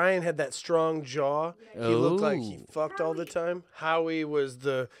 Brian had that strong jaw. He looked like he Oh. fucked all the time. Howie was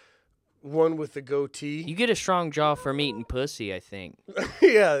the one with the goatee. You get a strong jaw from eating pussy, I think.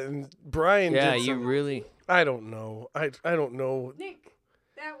 Yeah, and Brian Yeah, did you some, really. I don't know. I don't know. Nick.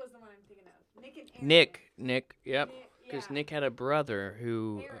 That was the one I'm thinking of. Nick and Aaron. Nick, yep. Because Yeah. Nick had a brother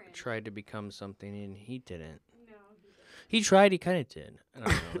who Aaron. tried to become something and he didn't. No, he didn't. He tried, he kind of did. I don't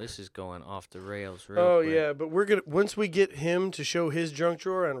know. This is going off the rails real Oh quick. yeah, but we're gonna once we get him to show his junk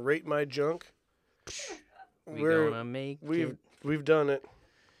drawer and rate my junk. We gonna make it. We've done it.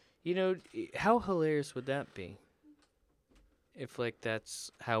 You know, how hilarious would that be? If, like, that's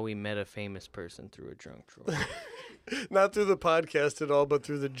how we met a famous person through a junk drawer. Not through the podcast at all, but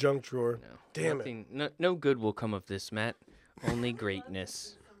through the junk drawer. No. Damn it. No good will come of this, Matt. Only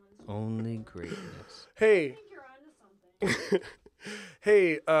greatness. Only greatness. Hey, I think you're onto something.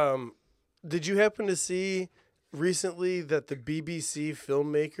 hey, did you happen to see recently that the BBC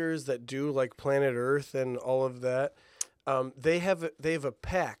filmmakers that do like Planet Earth and all of that, they have a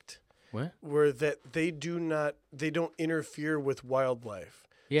pact What? where that they don't interfere with wildlife.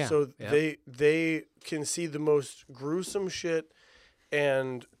 Yeah. So yeah. they can see the most gruesome shit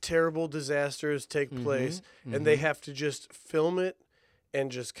and terrible disasters take place, and they have to just film it and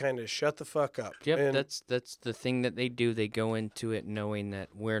just kind of shut the fuck up. Yep, And that's the thing that they do. They go into it knowing that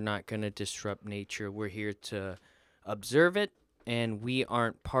we're not going to disrupt nature. We're here to observe it, and we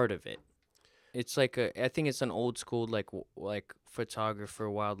aren't part of it. It's like I think it's an old school like photographer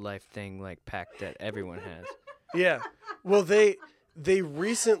wildlife thing like pact that everyone has. yeah, well they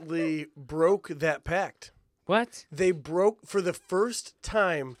recently broke that pact. What? They broke for the first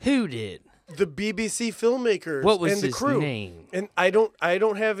time Who did? the BBC filmmakers What was and the his crew. name? And I don't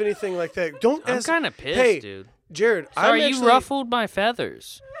have anything like that. Don't I'm ask. kind of pissed, Hey, dude. Jarrod, Sorry, I'm you ruffled my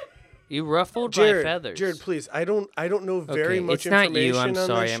feathers. You ruffled my Jarrod, feathers. Jarrod, please. I don't know very Okay, much it's not information you. I'm on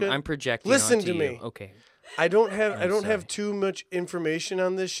sorry. this shit. I'm projecting. Listen onto to you. me. Okay. I don't have sorry. too much information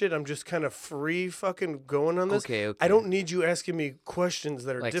on this shit. I'm just kind of free fucking going on this. Okay. I don't need you asking me questions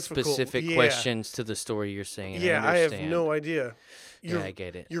that are Like difficult. specific Yeah. questions to the story you're saying. Yeah, I have no idea. Yeah, I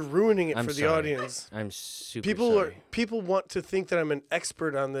get it. You're ruining it I'm for the sorry. audience. I'm super People sorry. people want to think that I'm an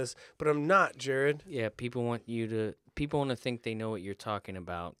expert on this, but I'm not, Jarrod. Yeah, people want to think they know what you're talking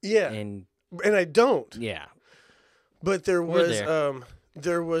about. Yeah. And And I don't. yeah. But there We're was there.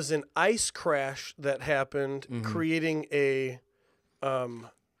 there was an ice crash that happened, creating a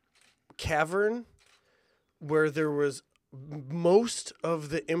cavern where there was most of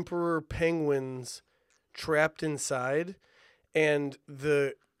the emperor penguins trapped inside, and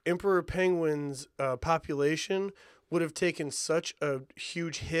the emperor penguins population would have taken such a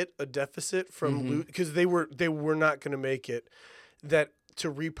huge hit, a deficit from because they were not going to make it, that to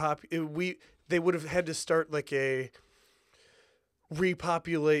repopulate they would have had to start like a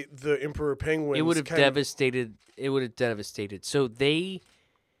repopulate the emperor penguins. It would have devastated. It would have devastated. So they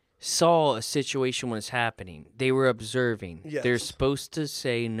saw a situation was happening. They were observing. Yes. They're supposed to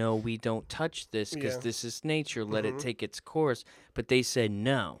say, no, we don't touch this because Yeah. this is nature. Let it take its course. But they said,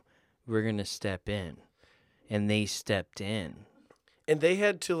 no, we're going to step in. And they stepped in. and they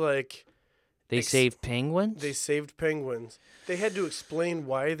had to like They saved penguins? they saved penguins. They had to explain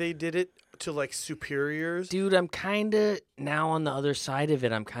why they did it to like superiors. Dude, I'm kind of, now on the other side of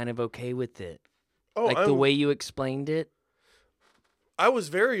it, I'm kind of okay with it. Oh, Like the way you explained it. I was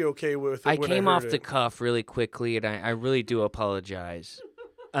very okay with it. I when came heard off the it. cuff really quickly, and I really do apologize.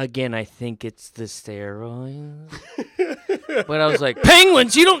 Again, I think it's the steroids. But I was like,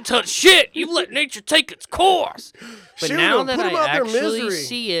 penguins, you don't touch shit. You let nature take its course. But Shoot now 'em, that put 'em I out their actually misery.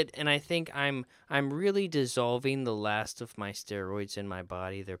 see it, and I think I'm really dissolving the last of my steroids in my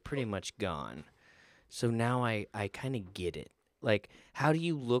body. They're pretty much gone. So now I kind of get it. Like, how do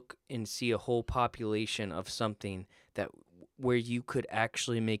you look and see a whole population of something that where you could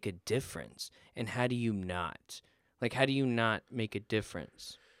actually make a difference. And how do you not? Like, how do you not make a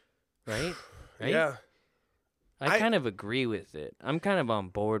difference? Right? Right? Yeah. I kind of agree with it. I'm kind of on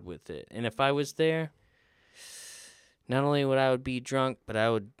board with it. And if I was there, not only would I be drunk, but I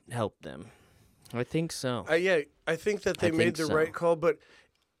would help them. I think so. I think that they made the so. right call, but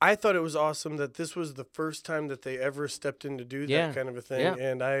I thought it was awesome that this was the first time that they ever stepped in to do that kind of a thing. Yeah.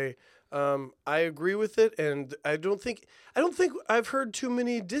 And I agree with it, and I don't think I've heard too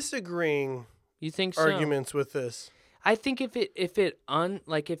many disagreeing You think so? arguments with this. I think if it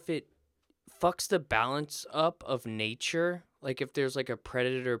fucks the balance up of nature, like if there's like a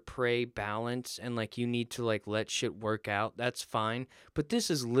predator prey balance and like you need to like let shit work out, that's fine. But this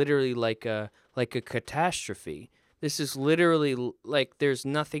is literally like a catastrophe. This is literally like there's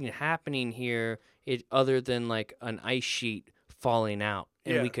nothing happening here other than like an ice sheet falling out,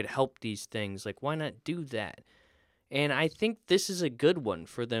 and we could help these things. Like, why not do that? And I think this is a good one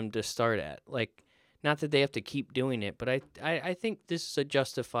for them to start at. Like, not that they have to keep doing it, but I think this is a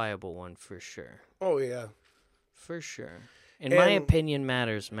justifiable one for sure. Oh yeah, for sure. And my opinion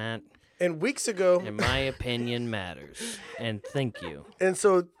matters, Matt. And weeks ago, and my opinion matters. And thank you. And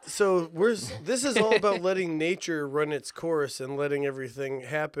so this is all about letting nature run its course and letting everything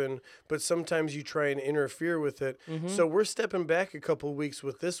happen. But sometimes you try and interfere with it. Mm-hmm. So we're stepping back a couple weeks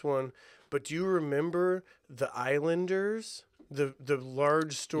with this one. But do you remember the Islanders? The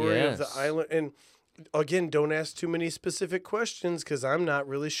large story of the island? And again, don't ask too many specific questions because I'm not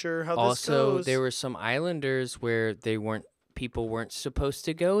really sure how this goes. Also, there were some Islanders where people weren't supposed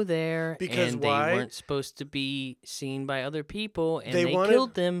to go there because and why? They weren't supposed to be seen by other people, and they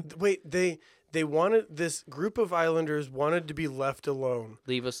killed them. Wait, they wanted, this group of Islanders wanted to be left alone.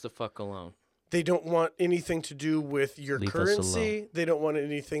 Leave us the fuck alone. They don't want anything to do with your currency. They don't want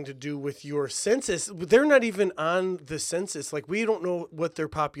anything to do with your census. They're not even on the census. Like, we don't know what their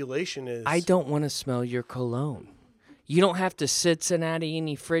population is. I don't want to smell your cologne. You don't have to Cincinnati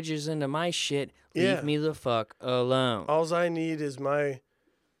any fridges into my shit. Leave me the fuck alone. All I need is my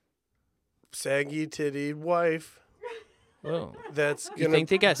saggy-tittied wife. Whoa. That's gonna You think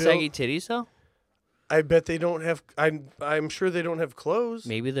they got saggy titties, though? I bet they don't have... I'm sure they don't have clothes.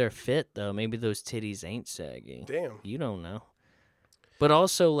 Maybe they're fit, though. Maybe those titties ain't saggy. Damn. You don't know. But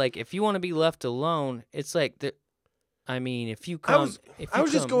also, like, if you want to be left alone, it's like... I mean, if you come... I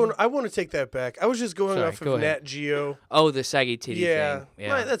want to take that back. I was just going off of Nat Geo. Oh, the saggy titty thing.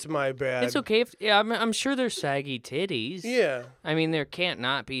 Yeah. That's my bad. It's okay. I'm sure there's saggy titties. Yeah. I mean, there can't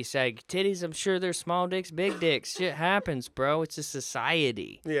not be saggy titties. I'm sure there's small dicks, big dicks. Shit happens, bro. It's a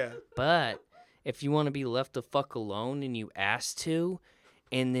society. Yeah. But if you want to be left the fuck alone and you ask to,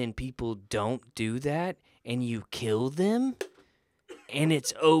 and then people don't do that, and you kill them, and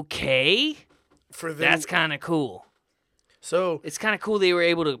it's okay, for them, that's kind of cool. So it's kind of cool they were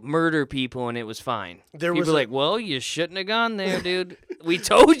able to murder people and it was fine. People were like, well, you shouldn't have gone there, dude. We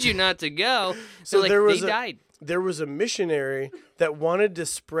told you not to go. So like, they died. There was a missionary that wanted to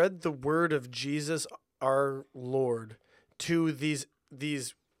spread the word of Jesus, our Lord, to these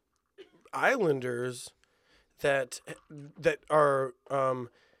islanders that are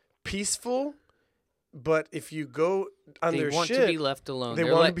peaceful. But if you go on their shit, they want to be left alone.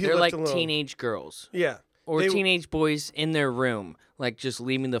 They're like teenage girls. Yeah. Or teenage boys in their room, like just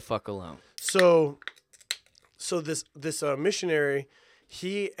leave me the fuck alone. So this missionary,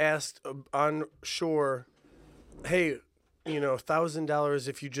 he asked on shore, hey, $1,000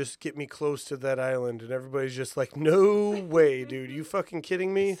 if you just get me close to that island, and everybody's just like, no way, dude, you fucking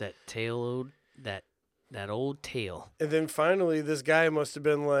kidding me? It's that old tale. And then finally, this guy must have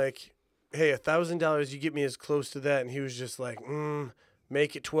been like, hey, $1,000, you get me as close to that, and he was just like,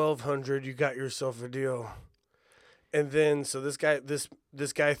 make it $1,200. You got yourself a deal. And then so this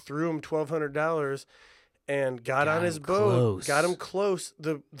guy threw him $1,200 and got on his boat, got him close.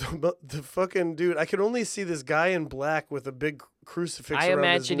 The fucking dude. I could only see this guy in black with a big crucifix. I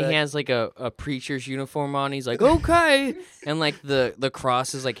imagine he has like a preacher's uniform on. He's like, okay, and like the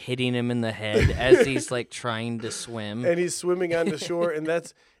cross is like hitting him in the head as he's like trying to swim. And he's swimming onto shore,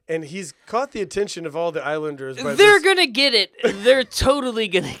 and he's caught the attention of all the islanders. They're gonna get it. They're totally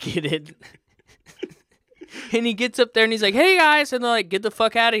gonna get it. And he gets up there and he's like, hey guys, and they're like, get the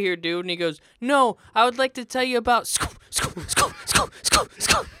fuck out of here, dude. And he goes, no, I would like to tell you about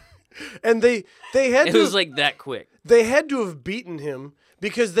And they had it was like that quick. They had to have beaten him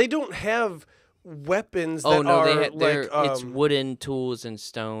because they don't have weapons that it's wooden tools and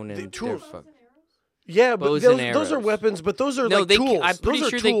stone and tools. Yeah, but Bows and those are arrows. weapons, but those are No, like they. tools. I'm pretty those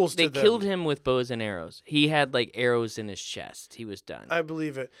sure are tools they to them. killed him with bows and arrows. He had like arrows in his chest. He was done. I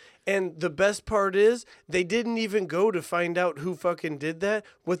believe it. And the best part is they didn't even go to find out who fucking did that.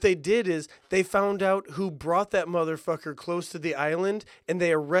 What they did is they found out who brought that motherfucker close to the island, and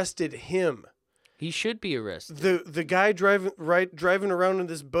they arrested him. He should be arrested. The guy driving around in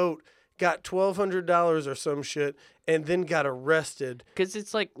this boat got $1,200 or some shit, and then got arrested. Because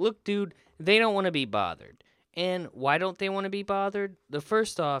it's like, look, dude, they don't want to be bothered. And why don't they want to be bothered? The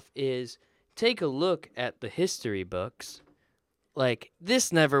first off is take a look at the history books. Like,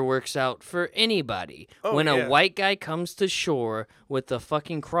 this never works out for anybody. Oh, when yeah. a white guy comes to shore with the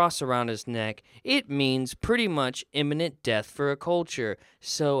fucking cross around his neck, it means pretty much imminent death for a culture.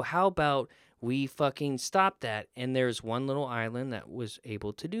 So how about we fucking stop that? And there's one little island that was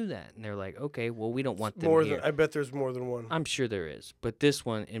able to do that. And they're like, okay, well, we don't want them here. I bet there's more than one. I'm sure there is, but this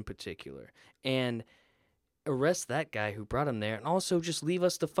one in particular. And arrest that guy who brought him there, and also just leave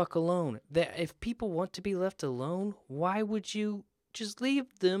us the fuck alone. If people want to be left alone, why would you just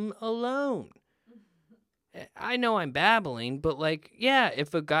leave them alone? I know I'm babbling, but like, yeah,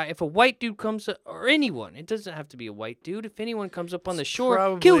 if a white dude comes up, or anyone, it doesn't have to be a white dude. If anyone comes up on the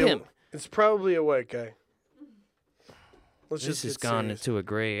shore, kill him. It's probably a white guy. This has gone into a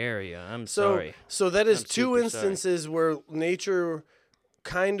gray area. I'm So sorry. that is I'm two super instances where nature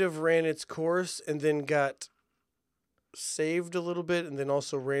kind of ran its course and then got saved a little bit, and then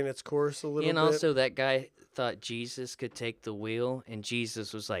also ran its course a little bit. And also that guy thought Jesus could take the wheel, and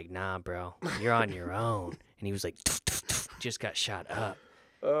Jesus was like, nah, bro, you're on your own. And he was like, just got shot up.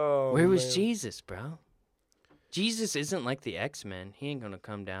 Oh, Where was man. Jesus, bro? Jesus isn't like the X-Men. He ain't gonna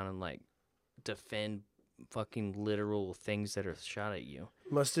come down and like defend fucking literal things that are shot at you.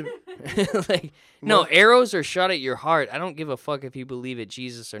 Must have. Like, no, arrows are shot at your heart. I don't give a fuck if you believe it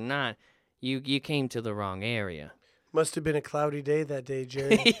Jesus or not. You came to the wrong area. Must have been a cloudy day that day,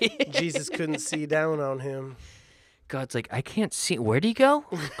 Jerry. Jesus couldn't see down on him. God's like, I can't see. Where'd he go?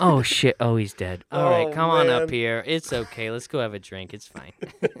 Oh, shit. Oh, he's dead. All right, come on up man. here. It's okay. Let's go have a drink. It's fine.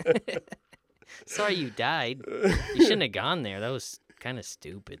 Sorry you died. You shouldn't have gone there. That was kind of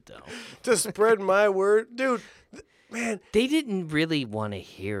stupid, though. To spread my word, dude. Man, They didn't really want to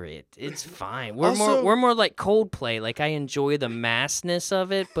hear it. It's fine. Also- We're more like Coldplay. Like, I enjoy the massness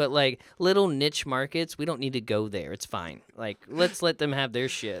of it, but like little niche markets, we don't need to go there. It's fine. Like, let's let them have their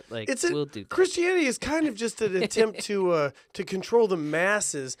shit. Like, we'll do that. Christianity is kind of just an attempt to control the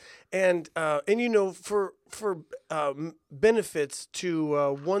masses, and you know, for benefits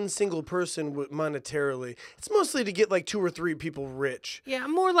to one single person monetarily. It's mostly to get like 2 or 3 people rich. Yeah,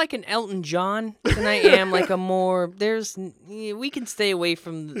 I'm more like an Elton John than I am like a more. We can stay away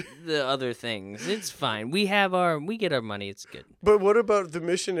from the other things. It's fine. We get our money. It's good. But what about the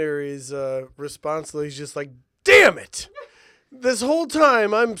missionaries' response? He's just like, damn it! This whole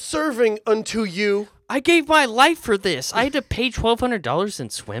time I'm serving unto you. I gave my life for this. I had to pay $1,200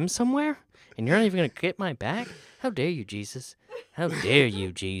 and swim somewhere, and you're not even gonna get my back. How dare you, Jesus? How dare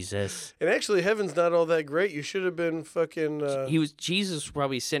you, Jesus? And actually, heaven's not all that great. You should have been fucking. Jesus was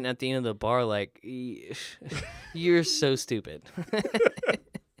probably sitting at the end of the bar like, you're so stupid. And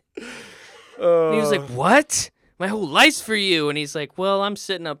he was like, what? My whole life's for you. And he's like, well, I'm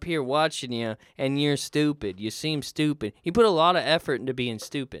sitting up here watching you, and you're stupid. You seem stupid. He put a lot of effort into being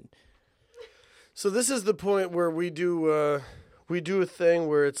stupid. So this is the point where we do a thing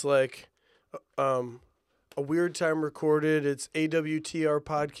where it's like, a Weird Time Recorded. It's AWTR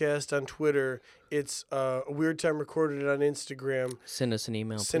Podcast on Twitter. It's a Weird Time Recorded on Instagram. Send us an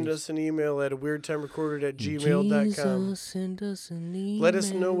email, Send please. us an email at aweirdtimerecorded@gmail.com. Jesus, send us an email. Let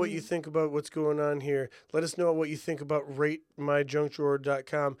us know what you think about what's going on here. Let us know what you think about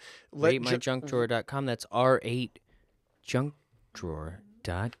ratemyjunkdrawer.com. RateMyJunkDrawer.com. That's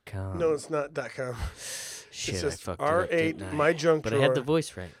R8JunkDrawer.com. No, it's not .com. Shit, It's I just fucked it up, didn't I? R8MyJunkDrawer. But I had the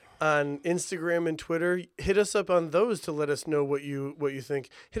voice right. On Instagram and Twitter, hit us up on those to let us know what you think.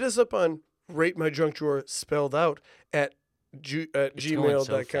 Hit us up on Rate My Junk Drawer spelled out at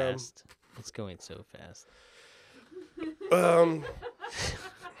gmail.com. It's going so fast.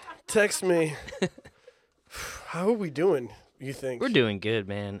 Text me. How are we doing? You think We're doing good,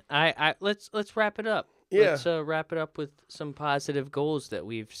 man. Let's wrap it up. Yeah. Let's wrap it up with some positive goals that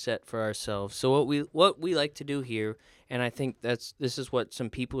we've set for ourselves. So what we like to do here, and I think this is what some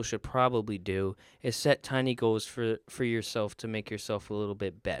people should probably do, is set tiny goals for yourself to make yourself a little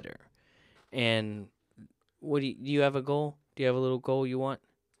bit better. And do you have a goal? Do you have a little goal you want?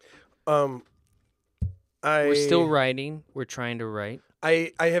 We're still writing. We're trying to write.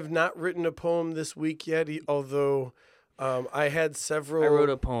 I have not written a poem this week yet, although I had several. I wrote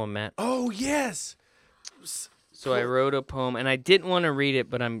a poem, Matt. Oh yes, So I wrote a poem, and I didn't want to read it,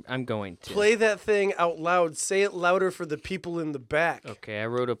 but I'm going to. Play that thing out loud. Say it louder for the people in the back. Okay, I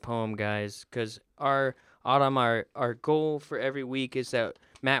wrote a poem, guys, because our goal for every week is that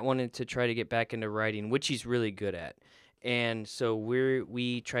Matt wanted to try to get back into writing, which he's really good at. And so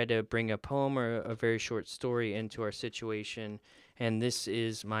we try to bring a poem or a very short story into our situation, and this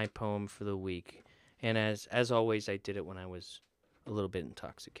is my poem for the week. And as always, I did it when I was a little bit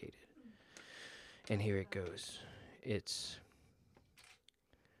intoxicated. And here it goes. It's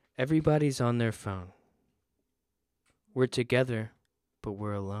everybody's on their phone. We're together, but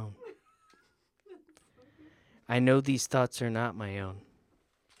we're alone. I know these thoughts are not my own,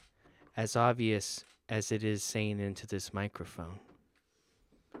 as obvious as it is saying into this microphone.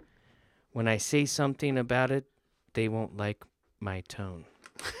 When I say something about it, they won't like my tone.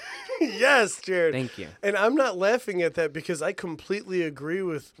 Yes, Jared. Thank you. And I'm not laughing at that because I completely agree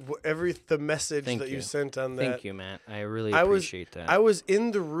with the message Thank that you you. sent on that. Thank you, Matt. I really appreciate that. I was in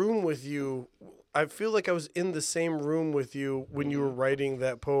the room with you. I feel like I was in the same room with you when you were writing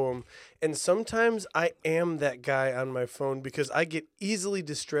that poem. And sometimes I am that guy on my phone because I get easily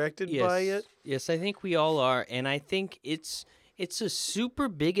distracted by it. Yes, I think we all are. And I think it's a super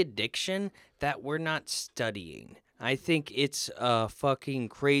big addiction that we're not studying. I think it's a fucking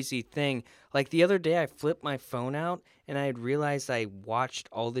crazy thing. Like the other day, I flipped my phone out and I had realized I watched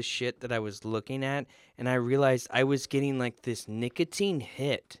all the shit that I was looking at, and I realized I was getting like this nicotine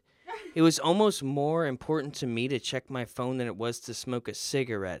hit. It was almost more important to me to check my phone than it was to smoke a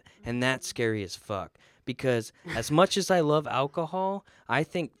cigarette, and that's scary as fuck. Because as much as I love alcohol, I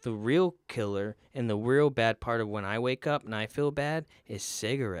think the real killer and the real bad part of when I wake up and I feel bad is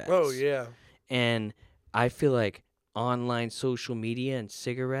cigarettes. Oh, yeah. And I feel like online social media and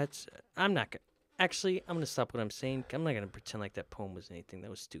cigarettes, I'm going to stop what I'm saying. I'm not going to pretend like that poem was anything. That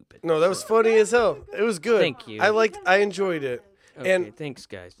was stupid. No, that was funny as hell. It was good. Thank you. I enjoyed it. Okay, And thanks,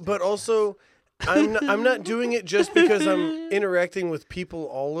 guys. But also, I'm not doing it just because I'm interacting with people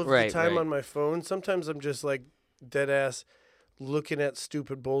all of the time on my phone. Sometimes I'm just like dead ass looking at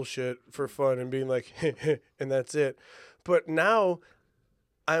stupid bullshit for fun and being like, and that's it. But now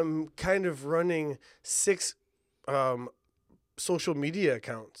I'm kind of running 6 social media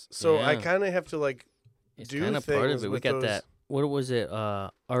accounts, so I kind of have to like do things. Part of it. We got those. that. What was it?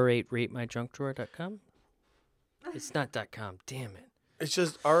 R8ratemyjunkdrawer.com. It's not .com. Damn it. It's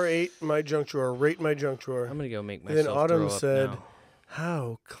just R8 my junk drawer. Rate my junk drawer. I'm gonna go make And myself then Autumn throw up said, now.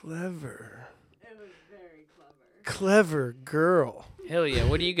 "How clever." It was very clever. Clever girl. Hell yeah!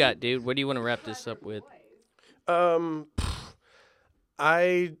 What do you got, dude? What do you want to wrap this up with?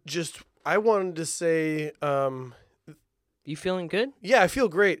 I wanted to say, You feeling good? yeah, I feel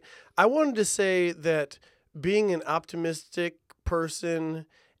great. I wanted to say that being an optimistic person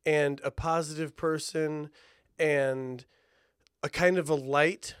and a positive person and a kind of a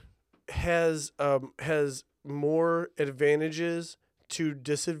light has more advantages to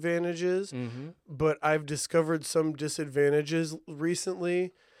disadvantages, but I've discovered some disadvantages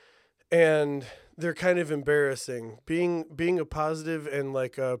recently, and they're kind of embarrassing. Being a positive and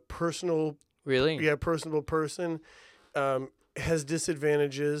like a personable person has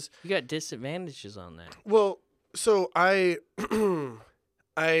disadvantages. You got disadvantages on that. Well, so I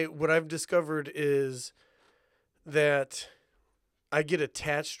what I've discovered is that I get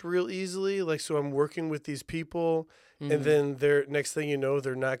attached real easily. Like, so I'm working with these people, and then next thing you know,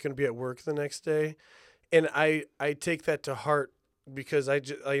 they're not going to be at work the next day. And I take that to heart because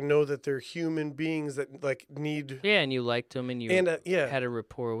I know that they're human beings that like need. Yeah, and you liked them, and you had a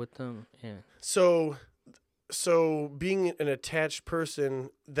rapport with them. Yeah. So being an attached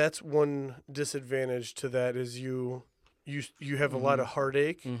person, that's one disadvantage to that is you have a lot of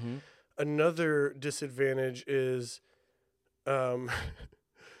heartache. Another disadvantage is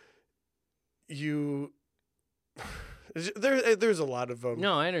there's a lot of them.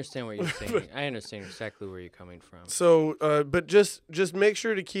 No, I understand what you're saying. I understand exactly where you're coming from. So, but just make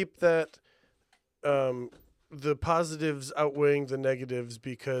sure to keep that the positives outweighing the negatives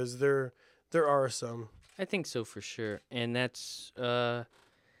because there are some. I think so for sure, and that's as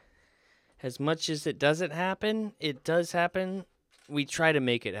much as it doesn't happen, it does happen. We try to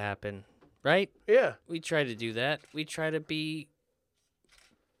make it happen, right? Yeah. We try to do that. We try to do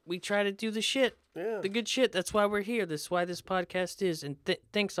the shit. Yeah. The good shit. That's why we're here. That's why this podcast is. And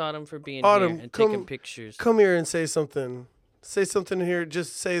thanks, Autumn, for being Autumn, here and taking pictures. Come here and say something. Say something here.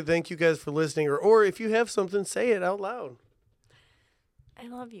 Just say thank you guys for listening. Or if you have something, say it out loud. I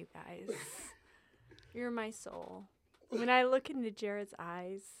love you guys. You're my soul. When I look into Jarrod's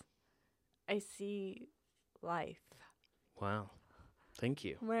eyes, I see life. Wow. Thank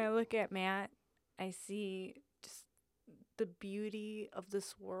you. When I look at Matt, I see just the beauty of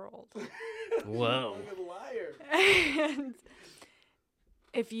this world. Whoa. Liar. And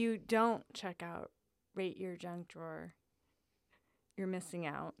if you don't check out Rate Your Junk Drawer, you're missing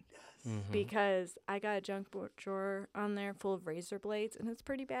out. Mhm. Because I got a junk drawer on there full of razor blades, and it's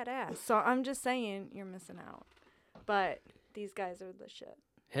pretty badass. So I'm just saying, you're missing out. But these guys are the shit.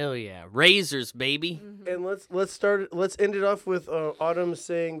 Hell yeah. Razors, baby. And let's end it off with Autumn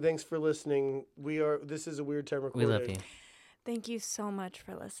saying thanks for listening. This is a Weird Time Recorded. We love you. Thank you so much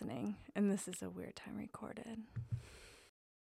for listening. And this is a Weird Time Recorded.